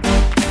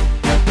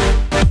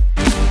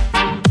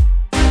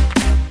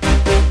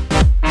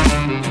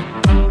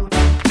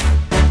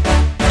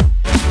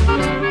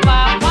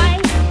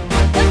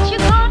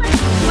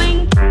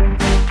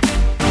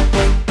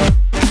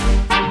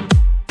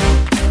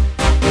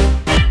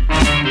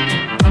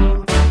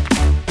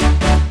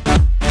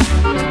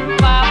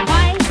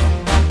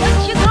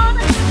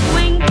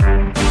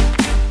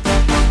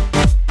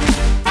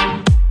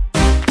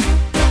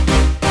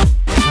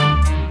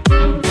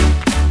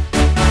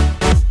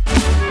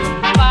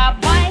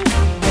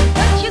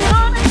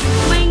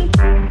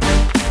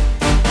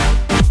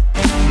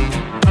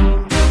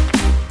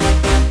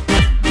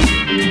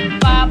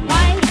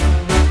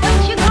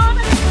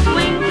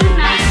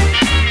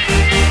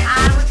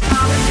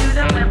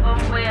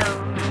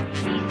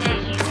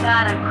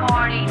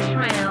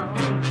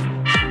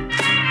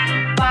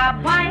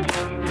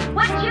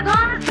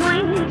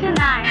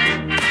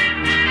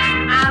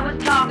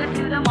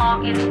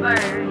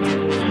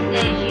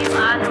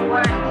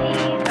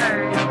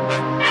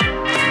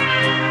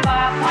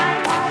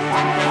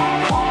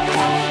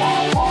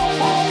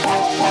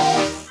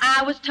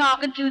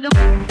talking to the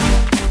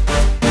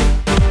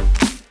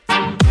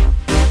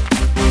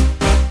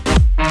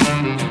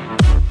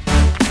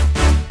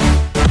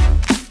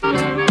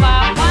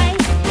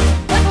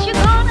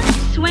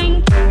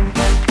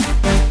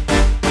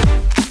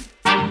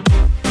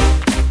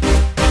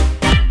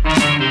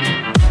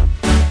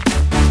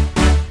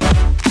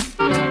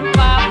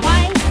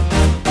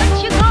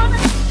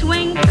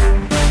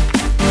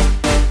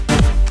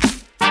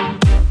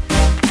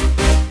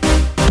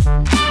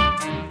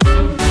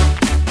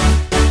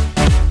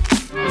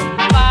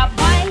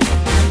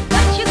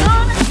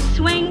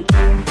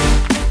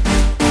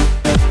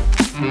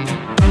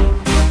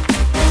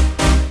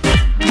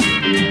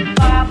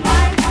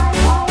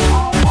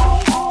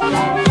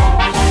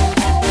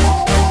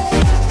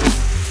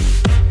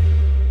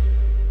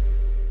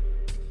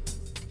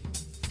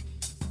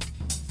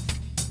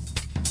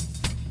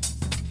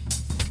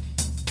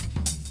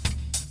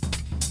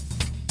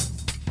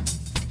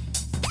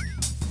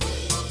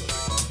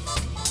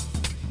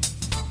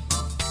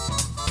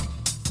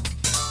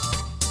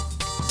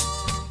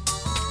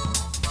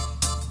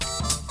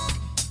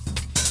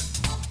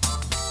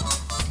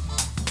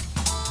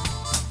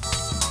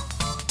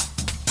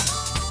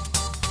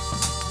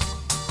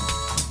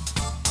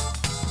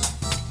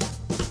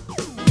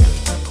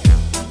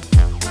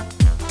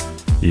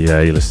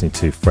Yeah, you're listening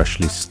to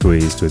Freshly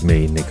Squeezed with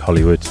me, Nick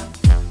Hollywood.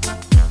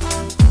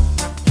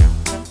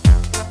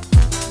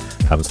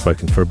 Haven't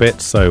spoken for a bit,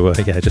 so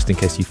yeah, just in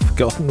case you've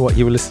forgotten what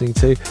you were listening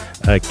to,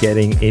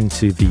 getting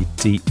into the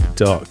deep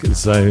dark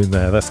zone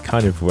there. That's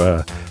kind of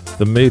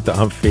the mood that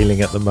I'm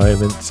feeling at the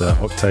moment,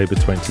 October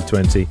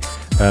 2020.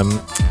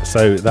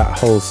 So that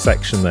whole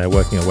section there,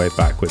 working our way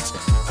backwards,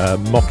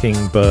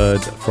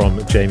 Mockingbird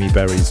from Jamie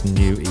Berry's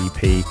new EP,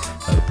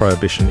 the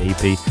Prohibition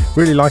EP.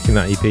 Really liking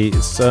that EP.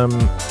 It's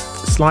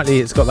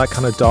it's got that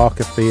kind of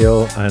darker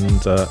feel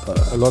and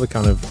a lot of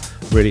kind of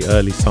really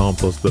early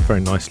samples, but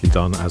very nicely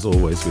done as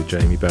always with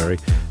Jamie Berry.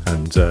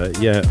 And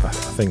yeah, I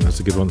think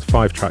that's a good one.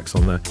 5 tracks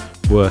on there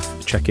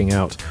worth checking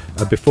out.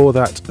 Before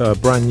that,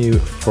 brand new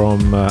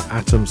from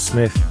Atom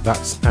Smith.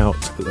 That's out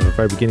at the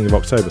very beginning of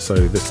October, so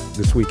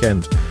this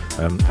weekend.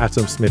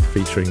 Atom Smith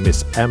featuring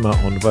Miss Emma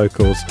on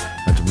vocals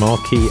and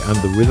Marquis and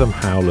the Rhythm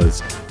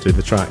Howlers doing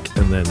the track,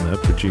 and then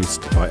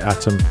produced by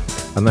Atom.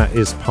 And that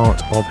is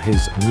part of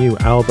his new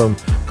album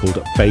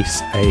called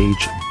Bass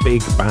Age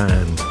Big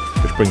Band,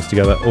 which brings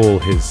together all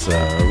his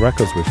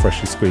records with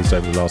Freshly Squeezed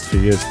over the last few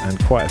years and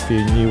quite a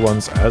few new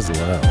ones as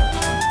well.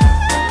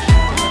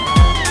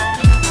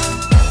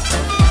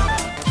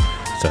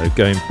 So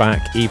going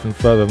back even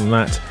further than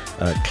that,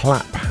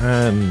 Clap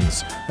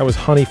Hands. That was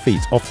Honey Feet.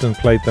 Often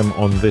played them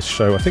on this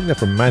show. I think they're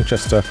from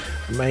Manchester.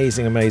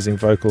 Amazing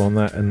vocal on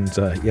that, and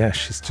yeah,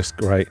 she's just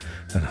great,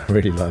 and I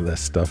really like their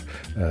stuff.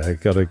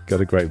 Got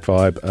a great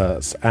vibe.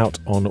 It's out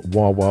on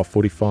Wah Wah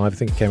 45. I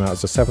think it came out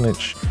as a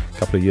 7-inch a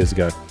couple of years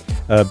ago.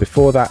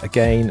 Before that,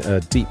 again,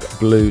 Deep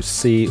Blue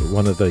Sea,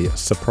 one of the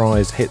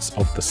surprise hits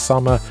of the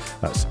summer.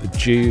 That's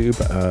Jube,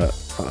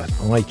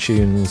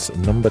 iTunes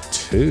number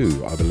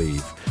 2, I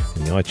believe,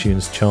 in the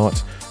iTunes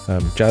chart,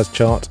 jazz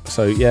chart.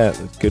 So yeah,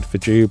 good for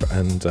Jube,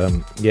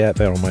 and yeah,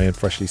 they're on my own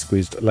Freshly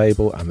Squeezed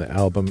label, and the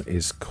album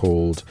is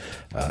called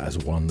As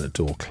One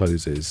Door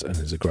Closes, and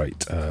is a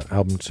great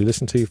album to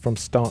listen to from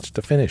start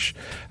to finish.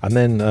 And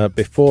then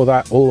before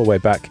that, all the way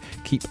back,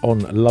 Keep On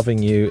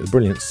Loving You, the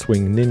brilliant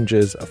Swing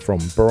Ninjas from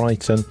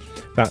Brighton.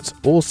 That's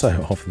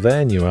also off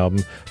their new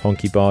album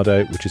Honky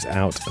Bardo, which is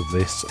out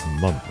this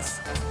month.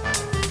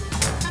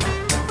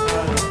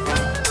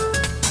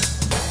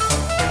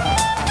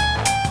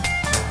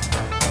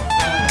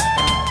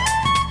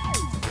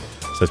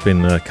 So it's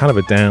been kind of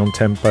a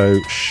down-tempo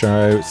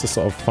show. It's a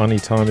sort of funny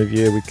time of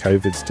year with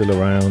COVID still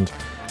around,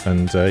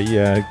 and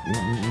yeah,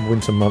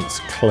 winter months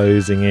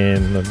closing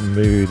in. The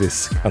mood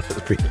is kind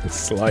of feeling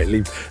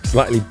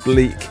slightly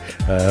bleak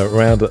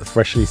around at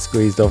Freshly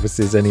Squeezed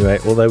offices anyway,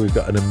 although we've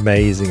got an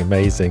amazing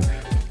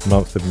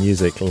month of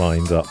music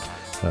lined up.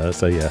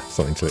 So yeah,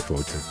 something to look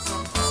forward to.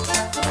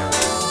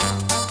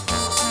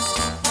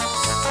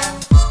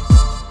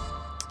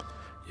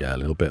 Yeah, a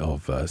little bit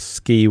of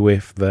Ski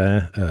Whiff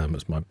there.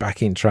 It's my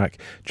backing track,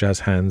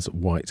 Jazz Hands,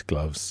 White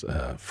Gloves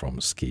from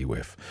Ski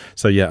Whiff.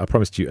 So yeah, I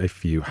promised you a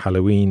few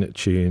Halloween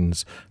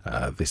tunes.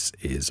 This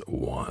is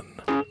one.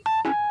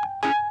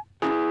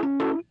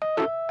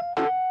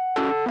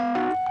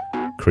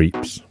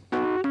 Creeps,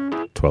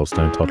 12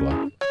 Stone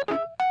Toddler.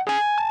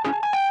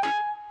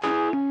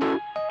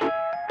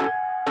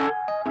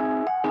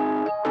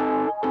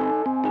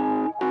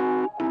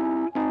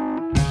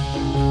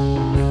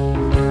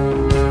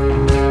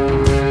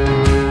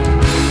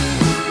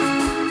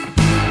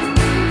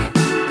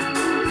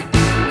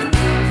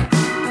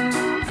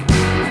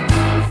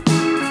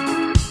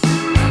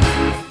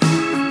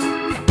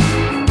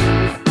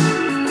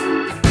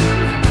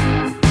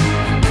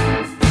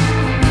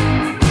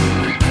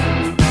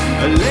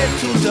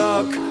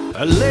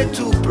 A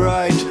little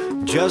bright,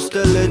 just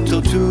a little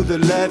to the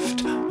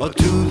left or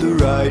to the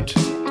right.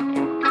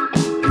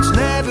 It's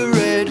never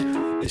red,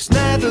 it's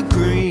never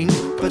green,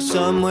 but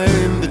somewhere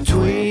in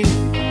between.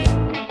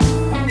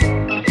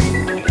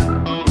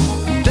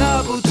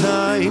 Double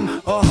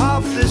time or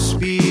half the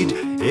speed,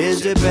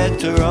 is it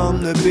better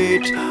on the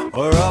beat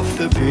or off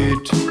the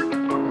beat?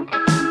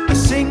 A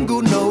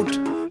single note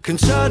can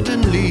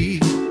suddenly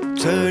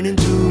turn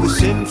into a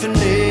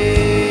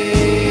symphony.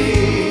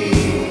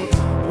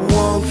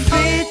 Won't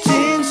fit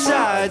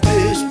inside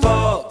this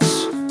box,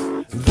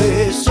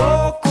 this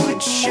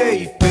awkward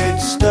shape,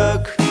 it's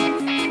stuck.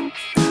 And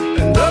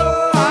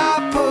though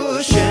I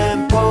push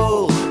and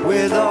pull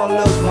with all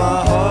of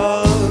my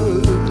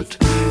heart,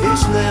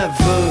 it's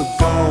never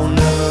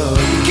gonna.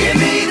 Give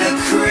me the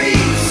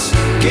creeps,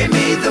 give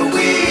me the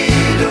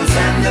weirdos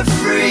and the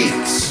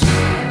freaks,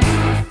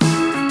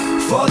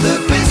 for the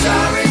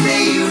bizarre and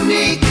the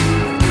unique.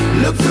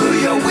 Look through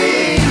your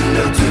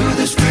window to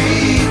the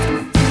street.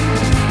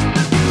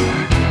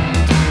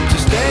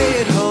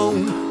 Stay at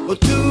home or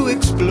to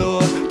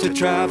explore, to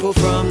travel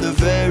from the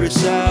very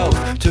south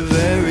to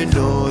very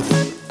north.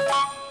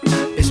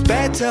 It's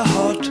better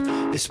hot,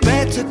 it's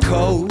better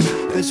cold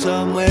than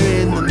somewhere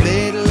in the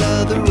middle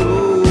of the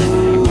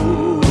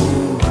road.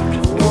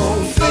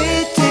 Won't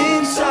fit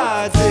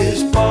inside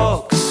this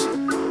box,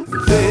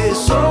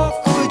 this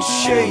awkward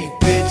shape,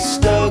 it's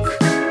stuck.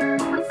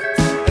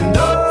 And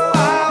though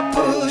I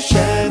push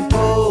and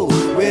pull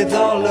with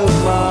all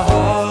of my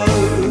heart,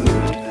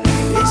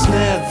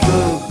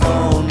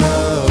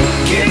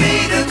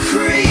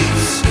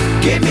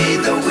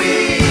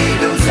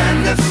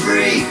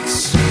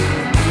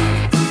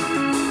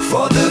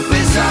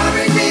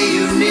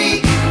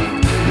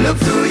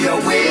 through your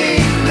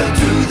window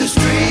to the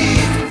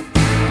street.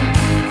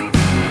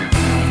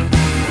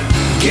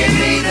 Give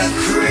me the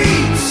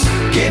creeps,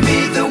 give me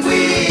the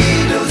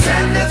widows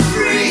and the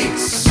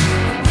freaks.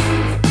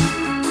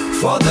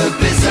 For the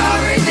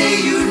bizarre and the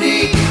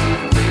unique,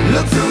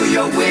 look through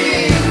your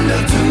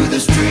window to the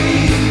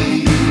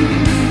street.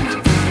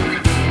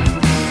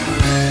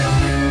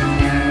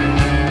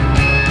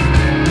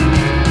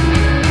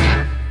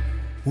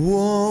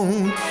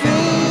 Won't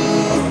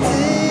fit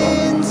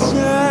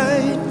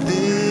inside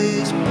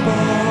this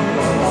box.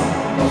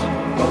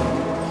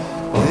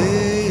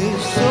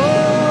 This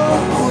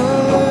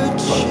awkward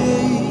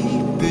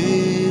shape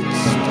it's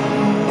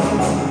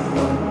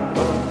stuck.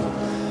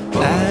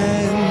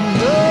 And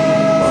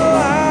though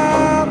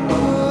I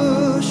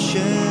push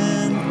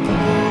and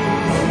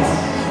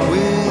pull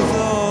with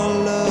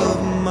all of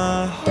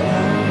my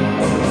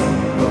heart,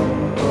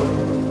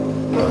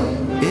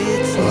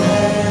 it's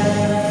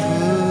never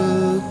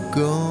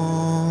gonna.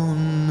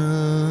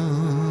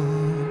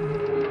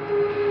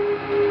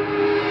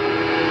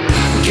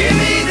 Give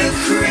me the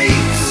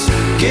creeps,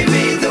 give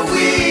me the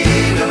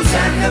widows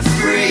and the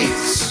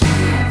freaks.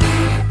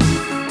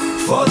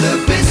 For the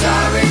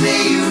bizarre and the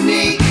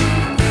unique,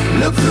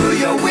 look through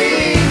your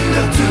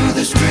window to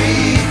the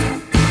street.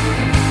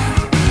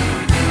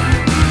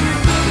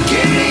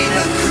 Give me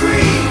the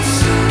creeps,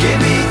 give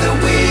me the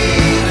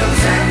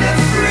widows and the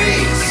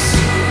freaks.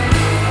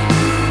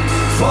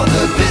 For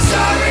the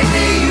bizarre and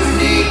the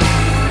unique,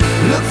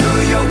 look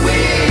through your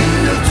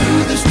window to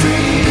the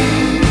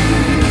street.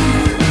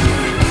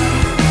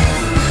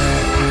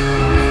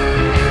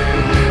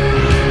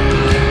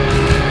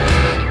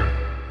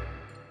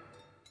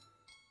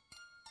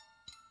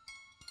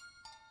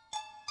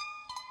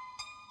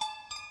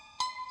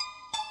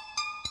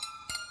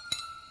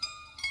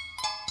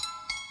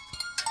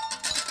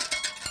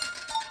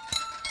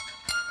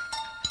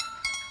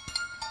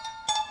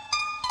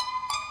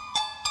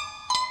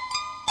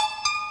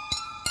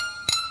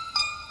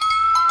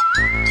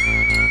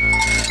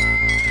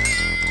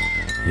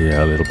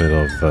 Yeah, a little bit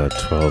of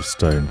 12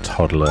 Stone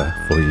Toddler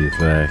for you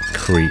there,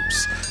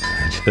 Creeps,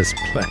 just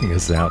playing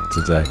us out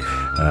today.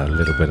 A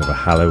little bit of a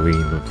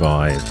Halloween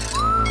vibe.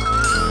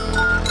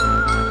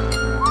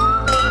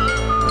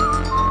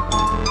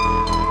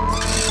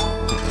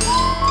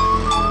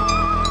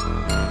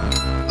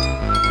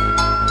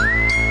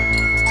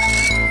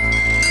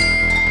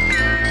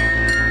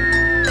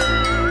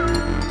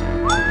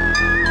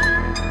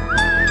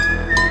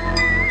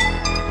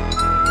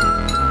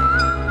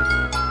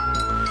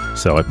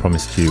 So I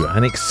promised you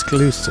an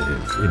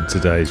exclusive in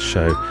today's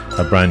show,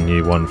 a brand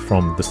new one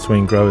from the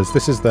Swing Growers.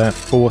 This is their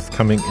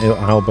forthcoming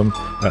album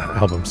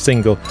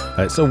single.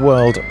 It's a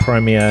world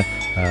premiere,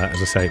 as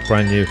I say,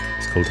 brand new.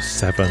 It's called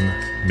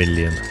 7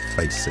 Million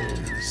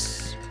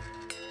Faces.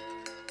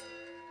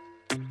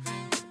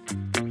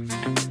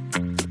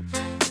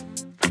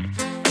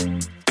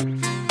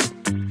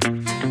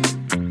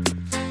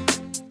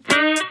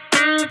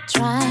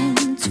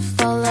 Trying to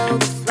follow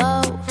the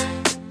flow.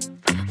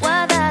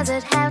 What does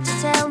it have to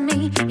tell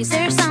me? Is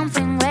there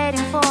something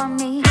waiting for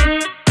me?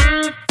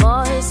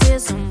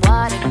 Voices and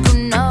what it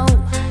could know.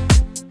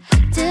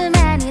 Too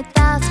many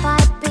thoughts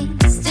fight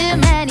beats. Too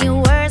many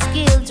words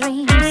kill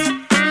dreams.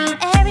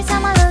 Every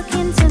time I look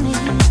into me,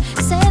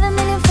 7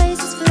 million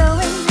faces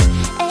flowing.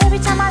 Every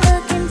time I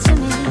look into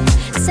me,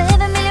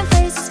 7 million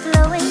faces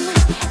flowing.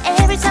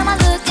 Every time I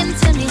look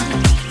into me,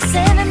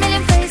 7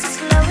 million faces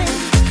flowing.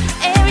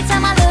 Every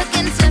time I look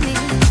into me,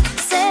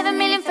 7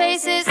 million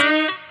faces.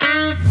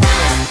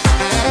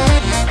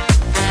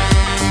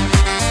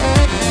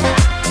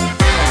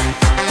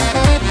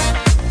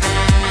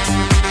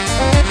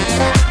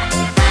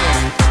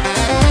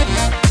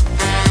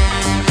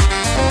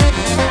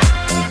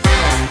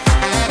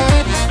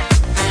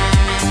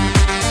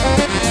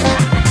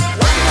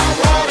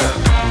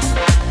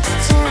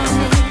 Tell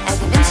me I've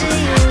been into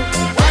you.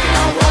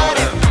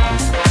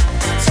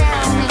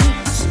 Tell me,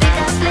 speak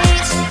up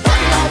please.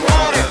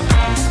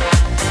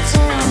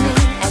 Tell me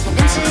I've been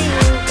into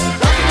you.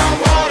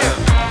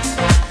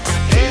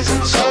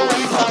 Isn't so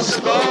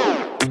impossible.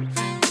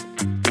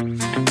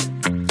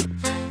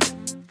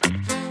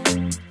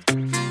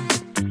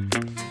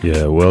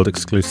 Yeah, world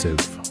exclusive